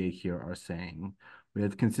news media here are saying. We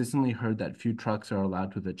have consistently heard that few trucks are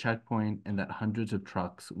allowed to the checkpoint and that hundreds of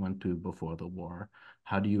trucks went to before the war.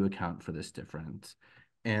 How do you account for this difference?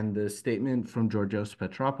 And the statement from Georgios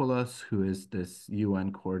Petropoulos, who is this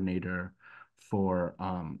UN coordinator for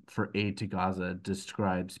aid to Gaza,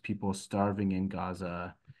 describes people starving in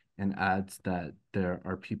Gaza and adds that there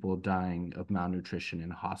are people dying of malnutrition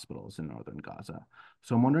in hospitals in northern Gaza.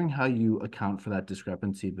 So I'm wondering how you account for that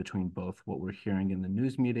discrepancy between both what we're hearing in the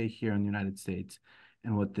news media here in the United States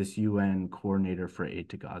and what this UN coordinator for aid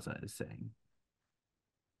to Gaza is saying.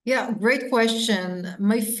 Yeah, great question.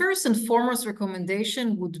 My first and foremost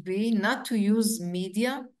recommendation would be not to use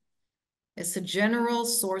media as a general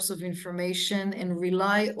source of information and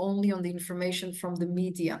rely only on the information from the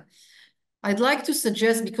media. I'd like to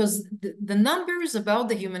suggest, because the numbers about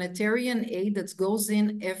the humanitarian aid that goes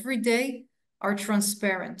in every day are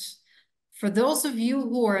transparent. For those of you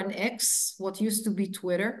who are on X, what used to be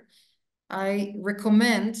Twitter, I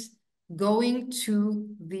recommend going to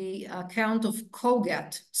the account of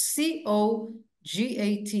COGAT,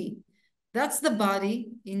 COGAT. That's the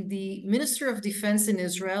body in the Ministry of Defense in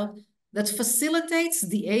Israel that facilitates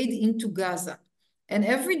the aid into Gaza. And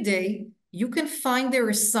every day you can find there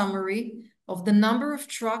a summary of the number of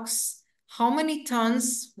trucks, how many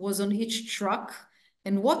tons was on each truck,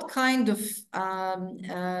 and what kind of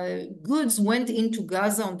goods went into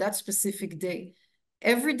Gaza on that specific day.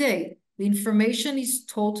 Every day, the information is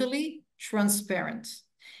totally transparent.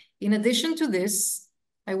 In addition to this,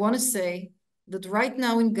 I want to say that right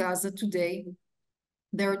now in Gaza today,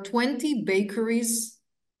 there are 20 bakeries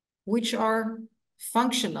which are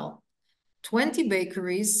functional. 20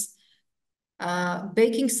 bakeries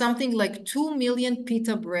baking something like 2 million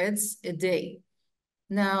pita breads a day.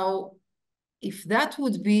 Now, if that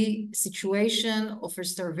would be a situation of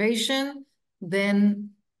starvation,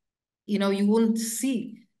 then you wouldn't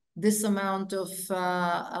see this amount of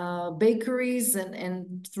bakeries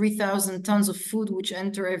and 3,000 tons of food which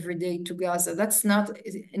enter every day to Gaza. That's not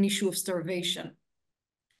an issue of starvation.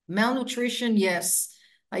 Malnutrition, yes.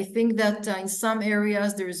 I think that in some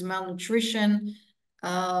areas there is malnutrition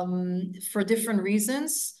for different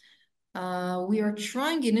reasons. We are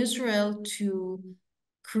trying in Israel to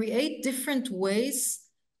create different ways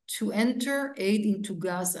to enter aid into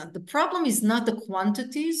Gaza. The problem is not the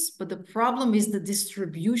quantities, but the problem is the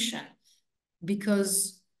distribution.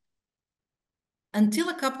 Because until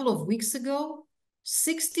a couple of weeks ago,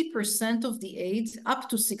 60% of the aid, up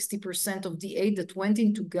to 60% of the aid that went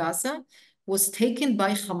into Gaza was taken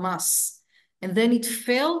by Hamas. And then it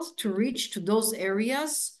failed to reach to those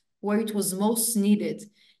areas where it was most needed.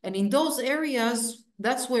 And in those areas,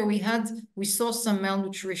 that's where we saw some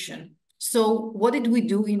malnutrition. So what did we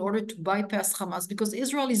do in order to bypass Hamas? Because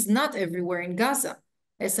Israel is not everywhere in Gaza.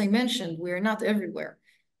 As I mentioned, we are not everywhere.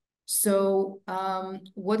 So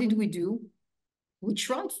what did we do? We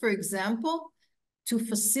tried, for example, to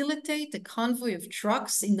facilitate a convoy of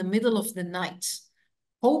trucks in the middle of the night,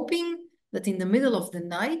 hoping that in the middle of the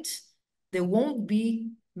night, there won't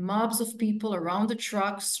be mobs of people around the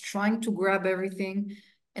trucks trying to grab everything,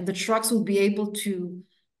 and the trucks will be able to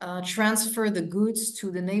transfer the goods to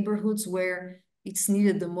the neighborhoods where it's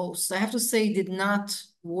needed the most. I have to say it did not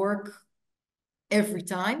work every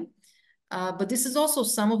time, but this is also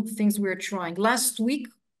some of the things we're trying. Last week,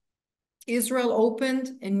 Israel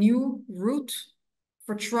opened a new route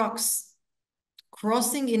for trucks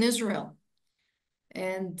crossing in Israel.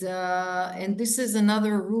 And this is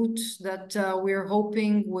another route that we're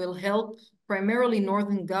hoping will help primarily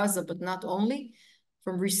northern Gaza, but not only,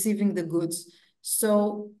 from receiving the goods.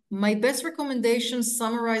 So my best recommendation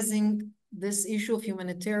summarizing this issue of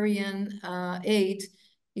humanitarian aid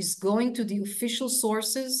is going to the official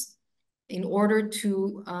sources in order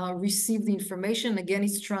to receive the information. Again,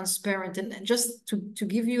 it's transparent. And just to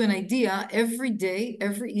give you an idea, every day,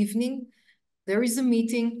 every evening, there is a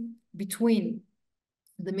meeting between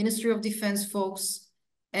the Ministry of Defense folks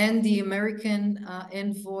and the American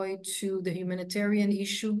envoy to the humanitarian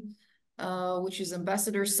issue, which is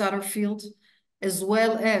Ambassador Satterfield, as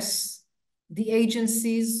well as the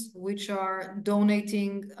agencies which are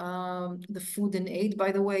donating the food and aid.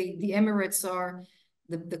 By the way, the Emirates are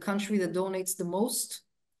the country that donates the most,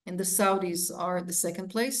 and the Saudis are the second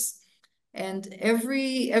place. And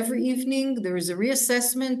every evening, there is a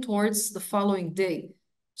reassessment towards the following day.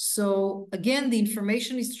 So again, the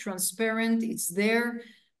information is transparent, it's there.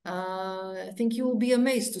 I think you will be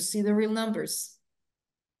amazed to see the real numbers.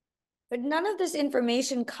 But none of this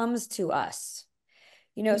information comes to us.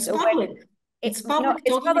 It's public. It's public,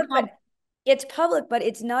 totally public. It's public, but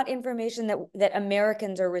it's not information that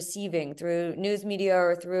Americans are receiving through news media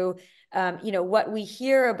or through, what we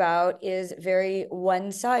hear about is very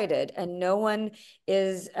one-sided, and no one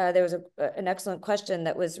is, there was an excellent question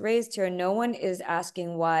that was raised here. No one is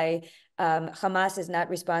asking why Hamas is not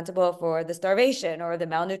responsible for the starvation or the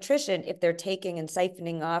malnutrition if they're taking and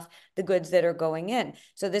siphoning off the goods that are going in.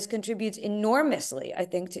 So this contributes enormously, I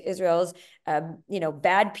think, to Israel's,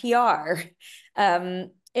 bad PR.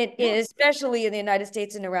 It is, especially in the United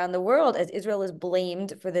States and around the world, as Israel is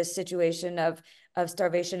blamed for this situation of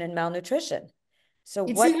starvation and malnutrition. So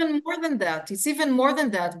it's even more than that. It's even more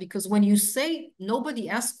than that, because when you say nobody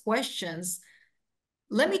asks questions,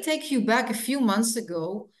 let me take you back a few months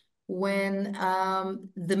ago when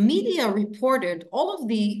the media reported, all of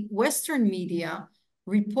the Western media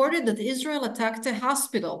reported that Israel attacked a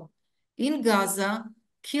hospital in Gaza,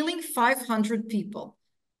 killing 500 people.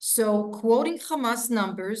 So quoting Hamas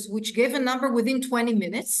numbers, which gave a number within 20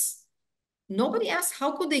 minutes, nobody asked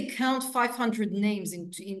how could they count 500 names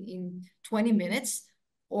in 20 minutes.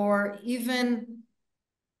 or even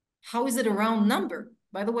how is it a round number?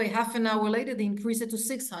 By the way, half an hour later, they increased it to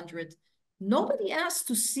 600. Nobody asked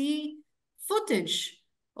to see footage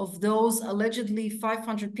of those allegedly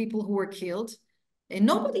 500 people who were killed. And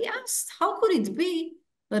nobody asked, how could it be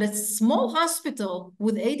that a small hospital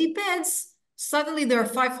with 80 beds, suddenly there are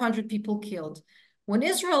 500 people killed? When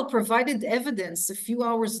Israel provided evidence a few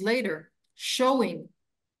hours later showing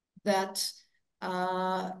that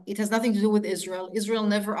it has nothing to do with Israel. Israel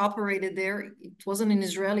never operated there. It wasn't an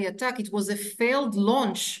Israeli attack. It was a failed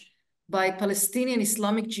launch by Palestinian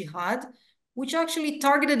Islamic Jihad, which actually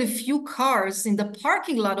targeted a few cars in the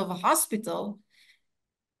parking lot of a hospital.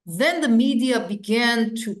 Then the media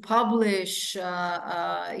began to publish,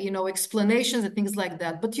 explanations and things like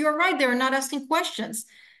that. But you're right, they're not asking questions.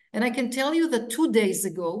 And I can tell you that 2 days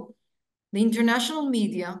ago, the international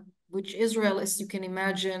media, which Israel, as you can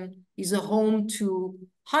imagine, is a home to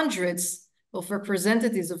hundreds of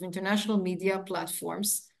representatives of international media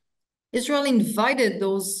platforms. Israel invited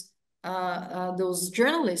those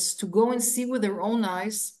journalists to go and see with their own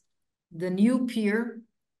eyes the new pier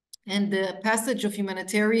and the passage of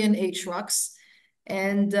humanitarian aid trucks.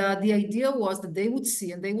 And the idea was that they would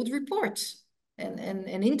see and they would report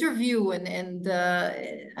and interview.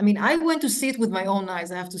 I mean, I went to see it with my own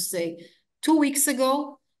eyes, I have to say. 2 weeks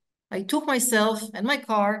ago, I took myself and my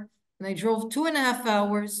car and I drove 2.5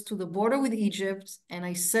 hours to the border with Egypt, and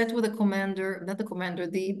I sat with the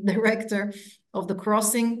director of the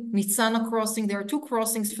crossing, Nitzana crossing. There are 2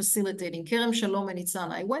 crossings facilitating, Kerem Shalom and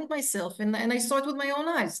Nitzana. I went myself and I saw it with my own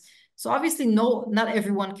eyes. So obviously, not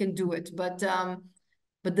everyone can do it, but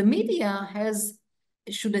the media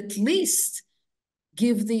should at least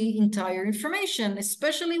give the entire information,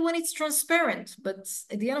 especially when it's transparent. But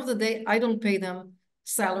at the end of the day, I don't pay them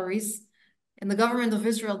salaries, and the government of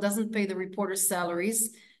Israel doesn't pay the reporters'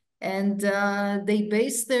 salaries. And they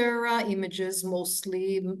base their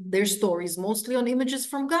their stories mostly on images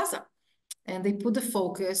from Gaza. And they put the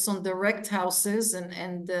focus on the wrecked houses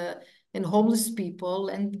and homeless people,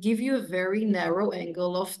 and give you a very narrow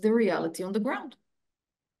angle of the reality on the ground.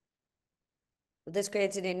 This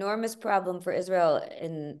creates an enormous problem for Israel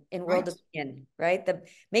in world Right. opinion, right?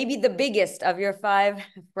 Maybe the biggest of your 5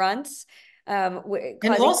 fronts. And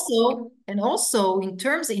also in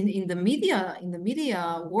terms in the media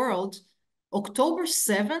world, October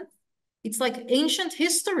 7th, it's like ancient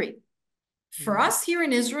history. For us here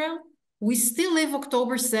in Israel, we still live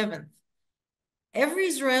October 7th. Every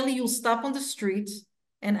Israeli you'll stop on the street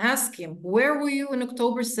and ask him, where were you on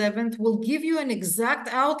October 7th? Will give you an exact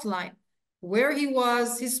outline where he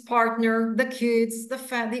was, his partner, the kids, the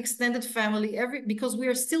extended family, because we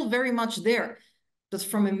are still very much there. But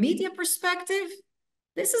from a media perspective,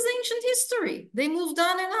 this is ancient history. They moved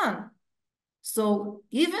on and on. So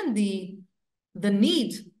even the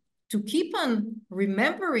need to keep on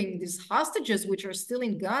remembering these hostages which are still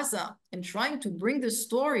in Gaza and trying to bring the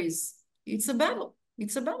stories, it's a battle.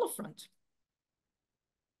 It's a battlefront.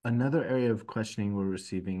 Another area of questioning we're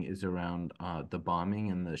receiving is around the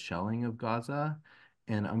bombing and the shelling of Gaza.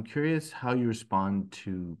 And I'm curious how you respond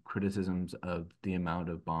to criticisms of the amount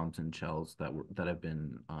of bombs and shells that have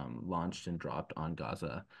been launched and dropped on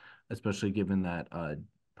Gaza, especially given that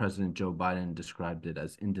President Joe Biden described it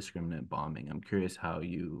as indiscriminate bombing. I'm curious how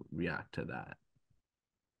you react to that.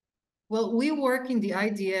 Well, we work in the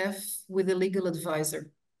IDF with a legal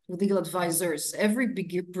advisors. Every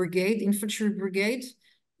brigade, infantry brigade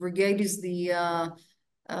is the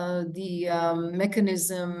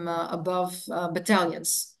mechanism above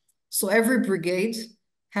battalions. So every brigade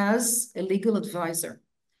has a legal advisor.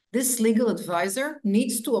 This legal advisor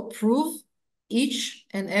needs to approve each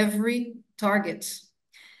and every target.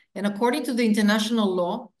 And according to the international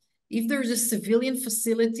law, if there's a civilian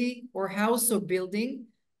facility or house or building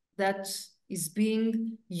that is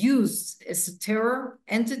being used as a terror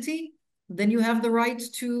entity, then you have the right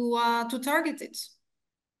to target it.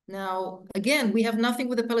 Now, again, we have nothing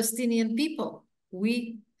with the Palestinian people.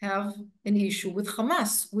 We have an issue with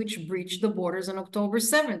Hamas, which breached the borders on October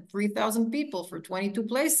 7th, 3,000 people for 22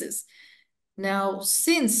 places. Now,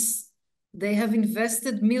 since they have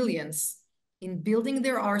invested millions in building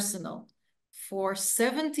their arsenal for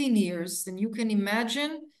 17 years, then you can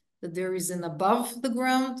imagine that there is an above the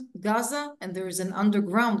ground Gaza and there is an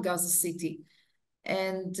underground Gaza City.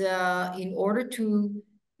 And in order to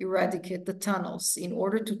eradicate the tunnels, in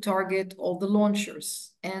order to target all the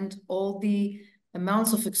launchers and all the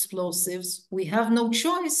amounts of explosives, we have no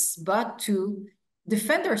choice but to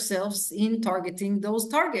defend ourselves in targeting those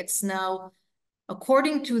targets. Now,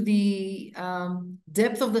 according to the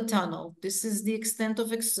depth of the tunnel, this is the extent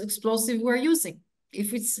of explosive we're using.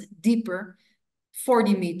 If it's deeper,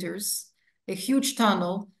 40 meters, a huge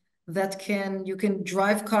tunnel that you can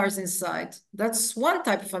drive cars inside. That's one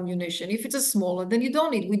type of ammunition. If it's a smaller, then you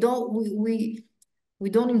don't need. We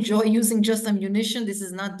don't enjoy using just ammunition. This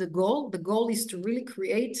is not the goal. The goal is to really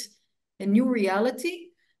create a new reality.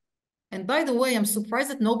 And by the way, I'm surprised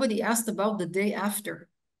that nobody asked about the day after.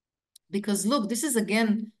 Because look, this is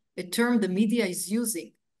again a term the media is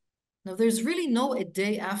using. Now, there's really no a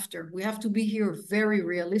day after. We have to be here very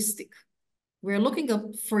realistic. We're looking up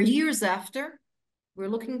for years after. We're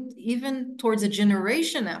looking even towards a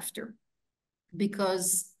generation after.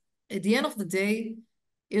 Because at the end of the day,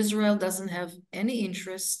 Israel doesn't have any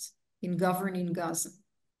interest in governing Gaza.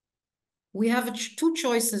 We have two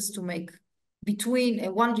choices to make between,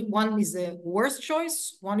 one is a worst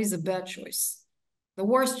choice, one is a bad choice. The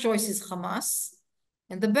worst choice is Hamas,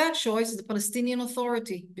 and the bad choice is the Palestinian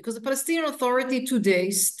Authority, because the Palestinian Authority today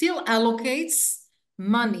still allocates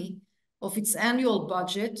money of its annual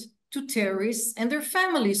budget to terrorists and their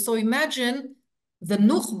families. So imagine the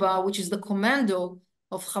Nukhba, which is the commando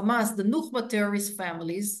of Hamas, the Nukhba terrorist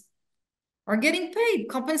families are getting paid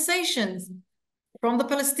compensations from the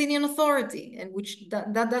Palestinian Authority, and which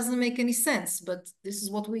that doesn't make any sense, but this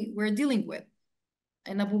is what we're dealing with.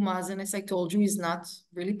 And Abu Mazen, as I told you, is not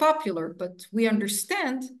really popular, but we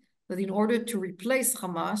understand that in order to replace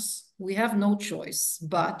Hamas, we have no choice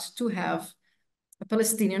but to have a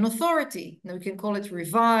Palestinian Authority. Now we can call it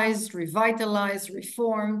revised, revitalized,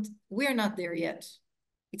 reformed. We are not there yet.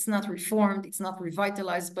 It's not reformed, it's not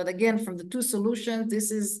revitalized, but again, from the two solutions,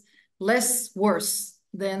 this is less worse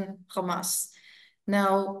than Hamas.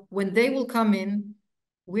 Now, when they will come in,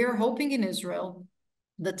 we are hoping in Israel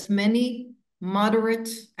that many moderate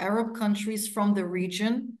Arab countries from the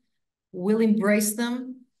region will embrace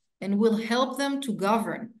them and will help them to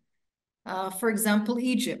govern. For example,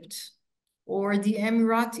 Egypt, or the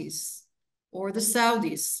Emiratis, or the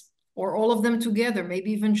Saudis, or all of them together,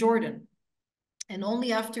 maybe even Jordan. And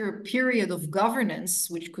only after a period of governance,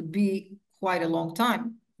 which could be quite a long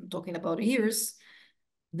time, I'm talking about years,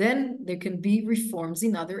 then there can be reforms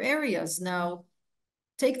in other areas. Now,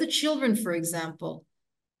 take the children, for example.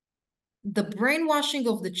 The brainwashing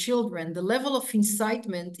of the children, the level of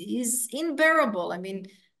incitement is unbearable. I mean,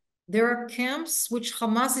 there are camps which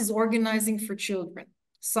Hamas is organizing for children,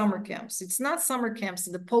 summer camps. It's not summer camps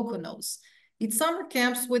in the Poconos. It's summer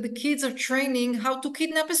camps where the kids are training how to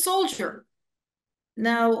kidnap a soldier.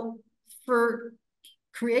 Now, for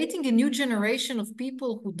creating a new generation of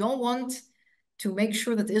people who don't want to make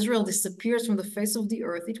sure that Israel disappears from the face of the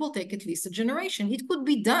earth, it will take at least a generation. It could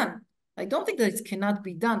be done. I don't think that it cannot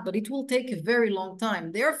be done, but it will take a very long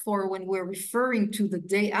time. Therefore, when we're referring to the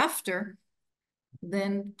day after,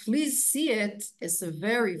 then please see it as a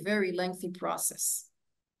very, very lengthy process.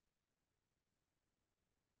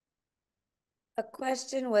 A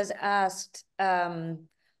question was asked,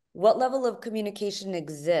 what level of communication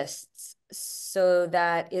exists so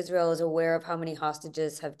that Israel is aware of how many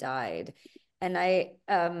hostages have died? And I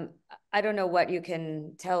don't know what you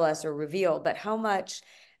can tell us or reveal, but how much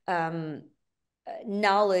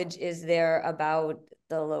knowledge is there about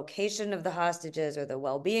the location of the hostages or the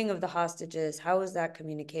well-being of the hostages? How is that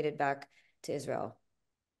communicated back to Israel?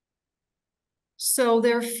 So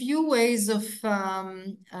there are a few ways of,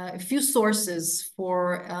 a few sources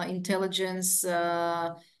for intelligence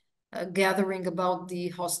gathering about the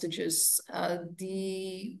hostages.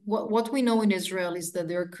 What we know in Israel is that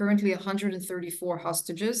there are currently 134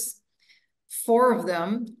 hostages. 4 of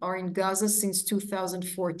them are in Gaza since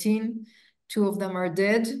 2014. 2 of them are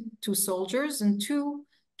dead, 2 soldiers, and two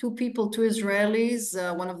people, 2 Israelis.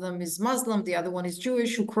 One of them is Muslim, the other one is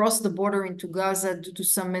Jewish, who crossed the border into Gaza due to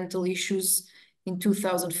some mental issues in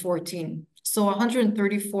 2014. So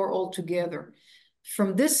 134 altogether.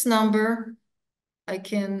 From this number, I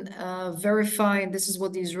can verify, and this is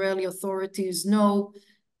what the Israeli authorities know,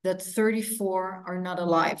 that 34 are not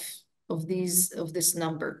alive of this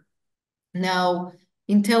number. Now,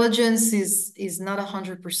 intelligence is not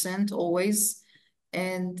 100% always,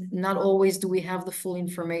 and not always do we have the full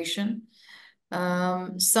information.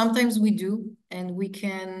 Sometimes we do, and we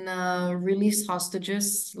can release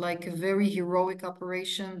hostages, like a very heroic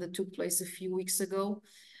operation that took place a few weeks ago,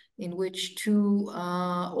 in which 2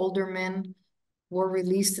 older men were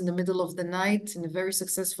released in the middle of the night in a very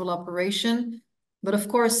successful operation. But of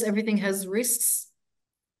course, everything has risks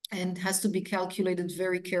and has to be calculated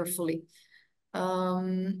very carefully.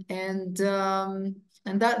 And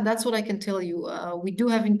that's what I can tell you. We do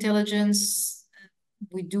have intelligence.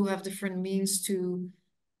 We do have different means to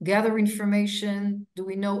gather information. Do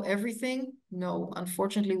we know everything? No,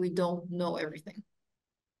 unfortunately, we don't know everything.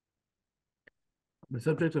 The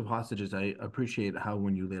subject of hostages, I appreciate how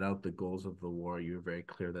when you laid out the goals of the war, you were very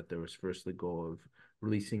clear that there was first the goal of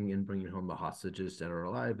releasing and bringing home the hostages that are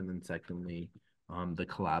alive, and then secondly, the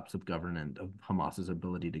collapse of government of Hamas's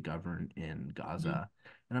ability to govern in Gaza. Mm-hmm.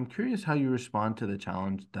 And I'm curious how you respond to the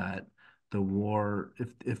challenge that the war,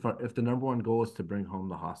 if the number one goal is to bring home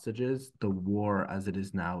the hostages, the war as it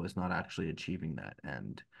is now is not actually achieving that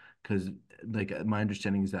end. Because like my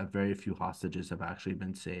understanding is that very few hostages have actually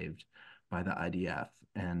been saved by the IDF,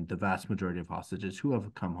 and the vast majority of hostages who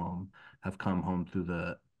have come home through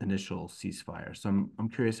the initial ceasefire. So I'm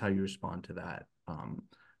curious how you respond to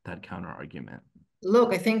that counter argument.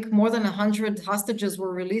 Look, I think more than 100 hostages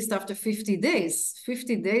were released after 50 days.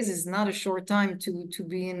 50 days is not a short time to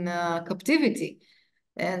be in captivity.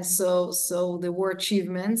 And so there were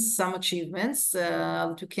some achievements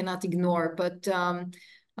you cannot ignore. But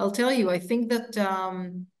I'll tell you, I think that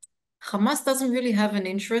Hamas doesn't really have an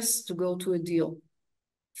interest to go to a deal.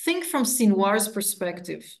 Think from Sinwar's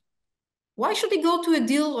perspective. Why should he go to a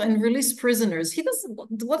deal and release prisoners?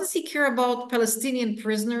 What does he care about Palestinian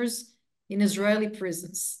prisoners in Israeli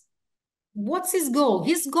prisons? What's his goal?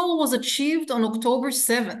 His goal was achieved on October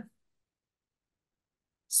 7th.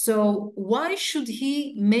 So why should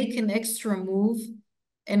he make an extra move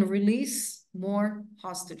and release more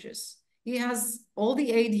hostages? He has all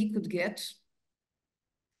the aid he could get.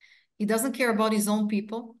 He doesn't care about his own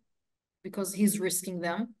people because he's risking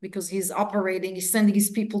them, because he's sending his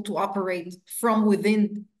people to operate from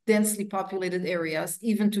within densely populated areas,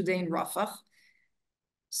 even today in Rafah.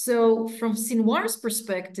 So from Sinwar's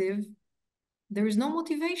perspective, there is no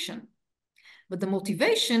motivation. But the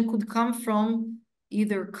motivation could come from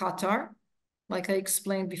either Qatar, like I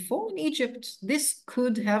explained before, in Egypt. This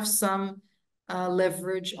could have some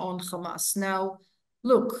leverage on Hamas. Now,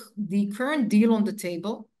 look, the current deal on the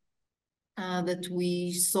table that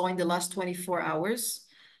we saw in the last 24 hours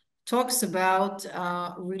talks about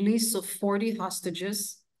release of 40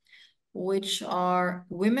 hostages, which are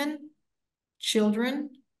women, children,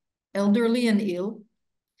 elderly and ill,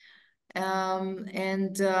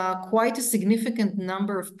 and quite a significant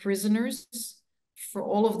number of prisoners for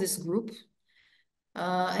all of this group.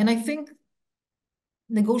 And I think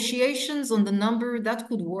negotiations on the number, that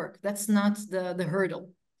could work. That's not the hurdle.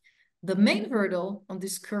 The main hurdle on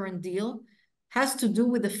this current deal has to do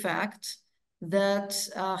with the fact that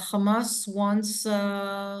Hamas wants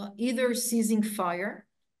either ceasing fire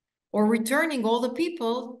or returning all the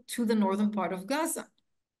people to the northern part of Gaza.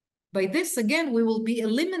 By this, again, we will be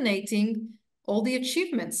eliminating all the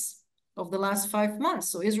achievements of the last 5 months.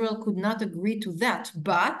 So Israel could not agree to that,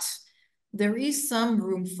 but there is some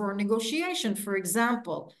room for negotiation. For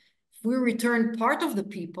example, if we return part of the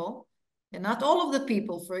people, and not all of the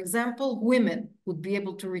people, for example, women would be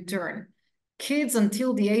able to return. Kids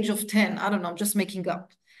until the age of 10, I don't know, I'm just making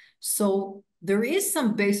up. So there is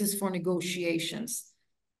some basis for negotiations.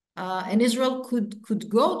 And Israel could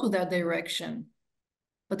go to that direction.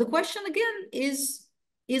 But the question again is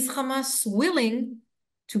Hamas willing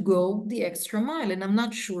to go the extra mile? And I'm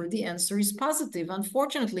not sure the answer is positive,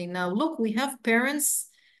 unfortunately. Now, look, we have parents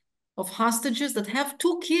of hostages that have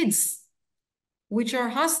 2 kids, which are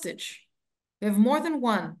hostage. We have more than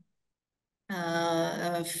one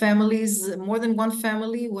more than one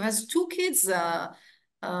family who has 2 kids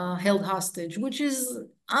held hostage, which is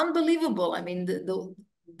unbelievable. I mean,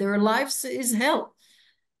 their lives is hell.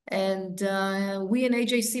 And we in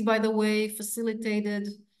AJC, by the way, facilitated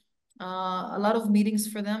a lot of meetings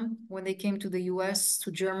for them when they came to the US,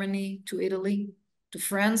 to Germany, to Italy, to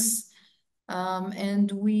France.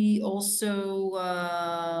 And we also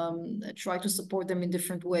try to support them in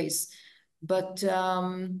different ways. But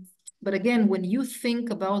again, when you think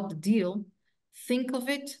about the deal, think of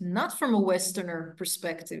it not from a Westerner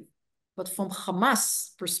perspective, but from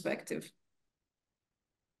Hamas perspective.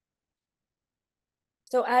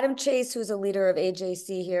 So Adam Chase, who's a leader of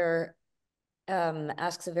AJC here,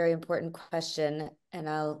 asks a very important question, and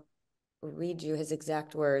I'll read you his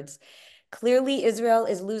exact words. Clearly, Israel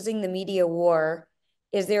is losing the media war.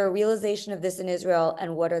 Is there a realization of this in Israel,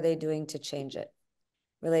 and what are they doing to change it?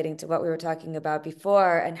 Relating to what we were talking about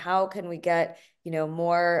before, and how can we get,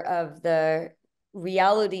 more of the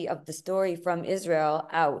reality of the story from Israel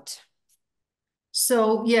out?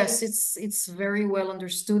 So yes, it's very well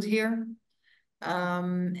understood here.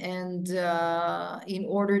 And in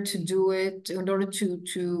order to do it, in order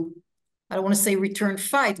to I don't want to say return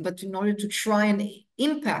fight, but in order to try and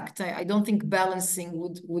impact, I don't think balancing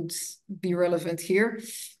would be relevant here.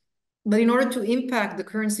 But in order to impact the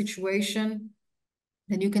current situation,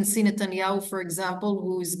 and you can see Netanyahu, for example,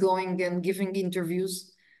 who is going and giving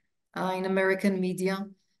interviews in American media,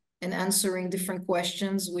 and answering different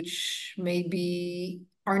questions, which maybe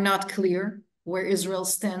are not clear where Israel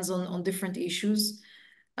stands on different issues.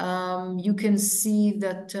 You can see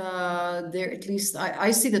that there, at least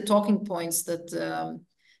I see the talking points that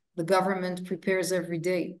the government prepares every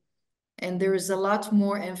day. And there is a lot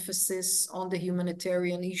more emphasis on the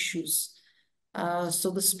humanitarian issues.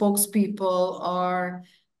 So the spokespeople are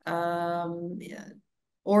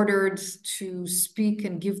ordered to speak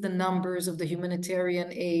and give the numbers of the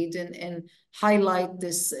humanitarian aid and highlight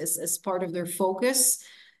this as part of their focus.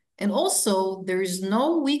 And also, there is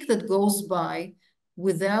no week that goes by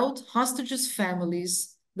without hostages'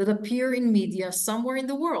 families that appear in media somewhere in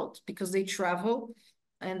the world, because they travel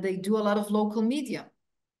and they do a lot of local media,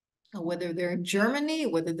 whether they're in Germany,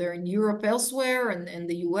 whether they're in Europe elsewhere, and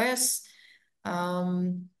the US.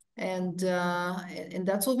 And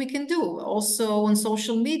that's what we can do. Also on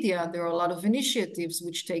social media, there are a lot of initiatives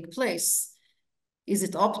which take place. Is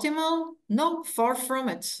it optimal? No, far from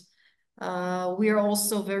it. We are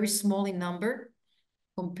also very small in number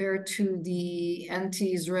compared to the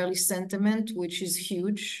anti-Israeli sentiment, which is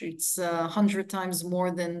huge. It's 100 times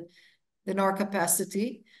more than our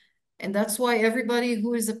capacity. And that's why everybody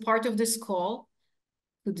who is a part of this call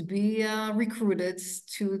could be recruited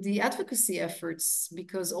to the advocacy efforts,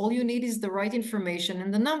 because all you need is the right information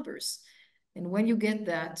and the numbers. And when you get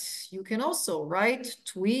that, you can also write,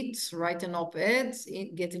 tweet, write an op-ed,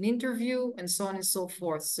 get an interview, and so on and so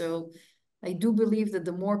forth. So I do believe that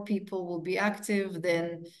the more people will be active,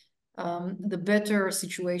 then the better our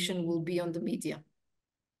situation will be on the media.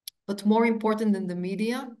 But more important than the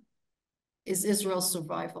media is Israel's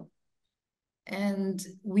survival. And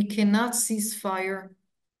we cannot cease fire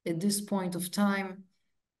at this point of time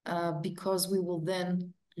because we will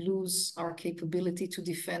then lose our capability to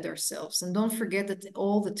defend ourselves. And don't forget that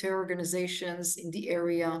all the terror organizations in the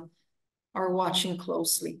area are watching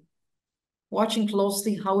closely. Watching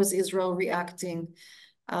closely, how is Israel reacting?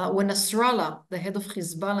 When Nasrallah, the head of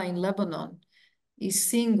Hezbollah in Lebanon, is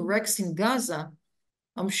seeing wrecks in Gaza,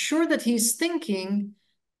 I'm sure that he's thinking,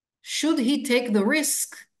 should he take the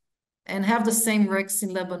risk and have the same wrecks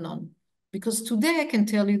in Lebanon? Because today I can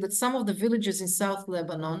tell you that some of the villages in South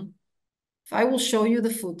Lebanon, if I will show you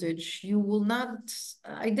the footage, you will not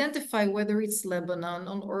identify whether it's Lebanon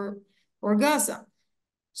or Gaza.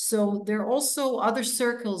 So there are also other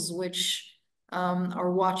circles which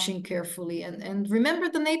are watching carefully. And remember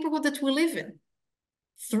the neighborhood that we live in.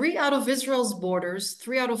 3 out of Israel's borders,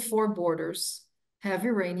 3 out of 4 borders have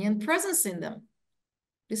Iranian presence in them.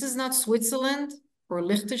 This is not Switzerland or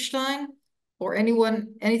Liechtenstein or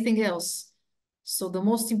anything else. So the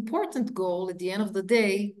most important goal at the end of the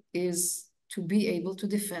day is to be able to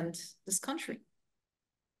defend this country.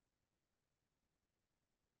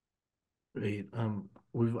 Great.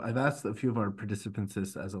 I've asked a few of our participants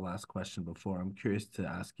this as a last question before. I'm curious to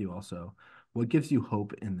ask you also, what gives you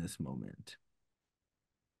hope in this moment?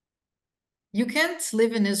 You can't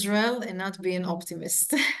live in Israel and not be an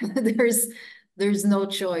optimist. There's no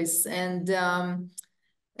choice. And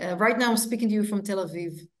right now I'm speaking to you from Tel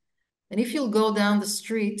Aviv. And if you'll go down the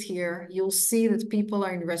street here, you'll see that people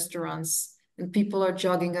are in restaurants and people are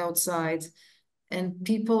jogging outside and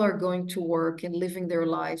people are going to work and living their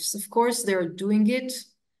lives. Of course, they're doing it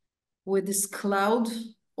with this cloud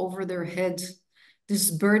over their head,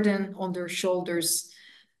 this burden on their shoulders,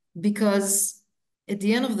 because at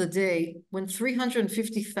the end of the day, when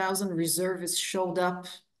 350,000 reservists showed up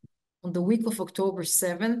on the week of October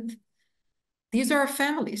 7th, these are our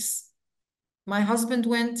families. My husband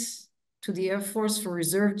went to the Air Force for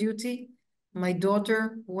reserve duty. My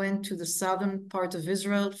daughter went to the southern part of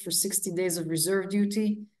Israel for 60 days of reserve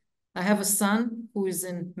duty. I have a son who is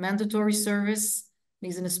in mandatory service.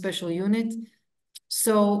 He's in a special unit.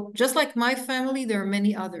 So just like my family, there are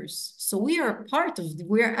many others. So we are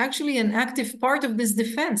actually an active part of this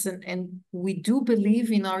defense, and we do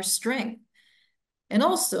believe in our strength. And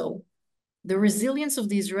also, the resilience of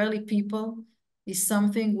the Israeli people is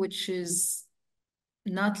something which is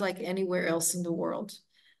not like anywhere else in the world.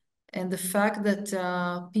 And the fact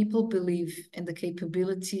that people believe in the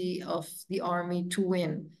capability of the army to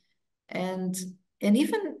win, and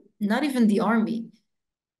even not even the army,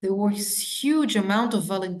 there was huge amount of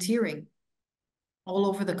volunteering all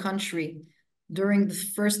over the country during the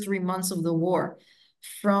first 3 months of the war,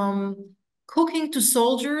 from cooking to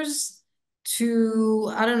soldiers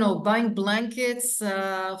to, I don't know, buying blankets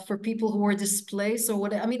for people who were displaced or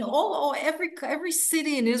whatever. I mean, every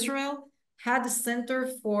city in Israel had a center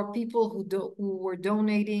for people who were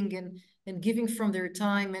donating and giving from their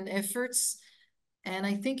time and efforts. And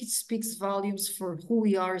I think it speaks volumes for who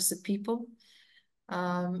we are as a people.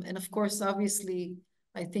 And of course, obviously,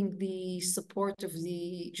 I think the support of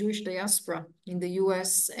the Jewish diaspora in the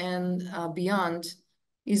US and beyond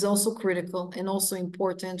is also critical and also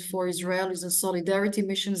important for Israelis and solidarity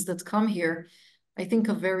missions that come here. I think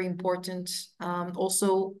are very important.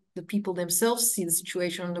 Also, the people themselves see the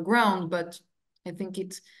situation on the ground, but I think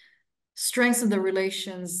it strengthens the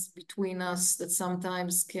relations between us that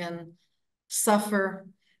sometimes can suffer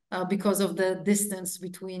because of the distance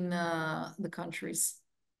between the countries.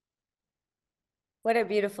 What a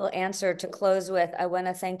beautiful answer to close with. I want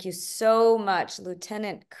to thank you so much,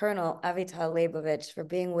 Lieutenant Colonel Avital Leibovich, for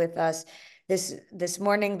being with us this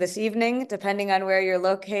morning, this evening, depending on where you're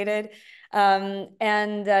located.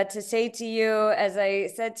 And to say to you, as I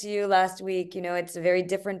said to you last week, you know, it's very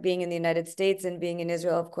different being in the United States and being in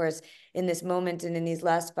Israel, of course, in this moment and in these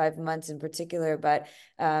last 5 months in particular. But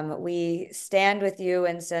we stand with you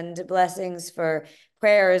and send blessings for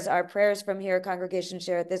prayers, our prayers from here, Congregation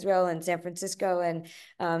Shereth Israel in San Francisco, and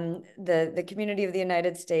the community of the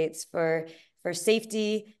United States for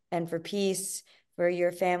safety and for peace for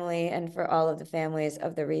your family and for all of the families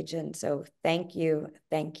of the region. So thank you,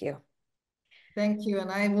 thank you. Thank you,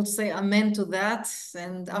 and I will say amen to that,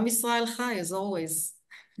 and Am Yisrael Chai as always.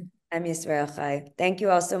 Am Yisrael Chai. Thank you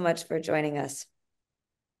all so much for joining us.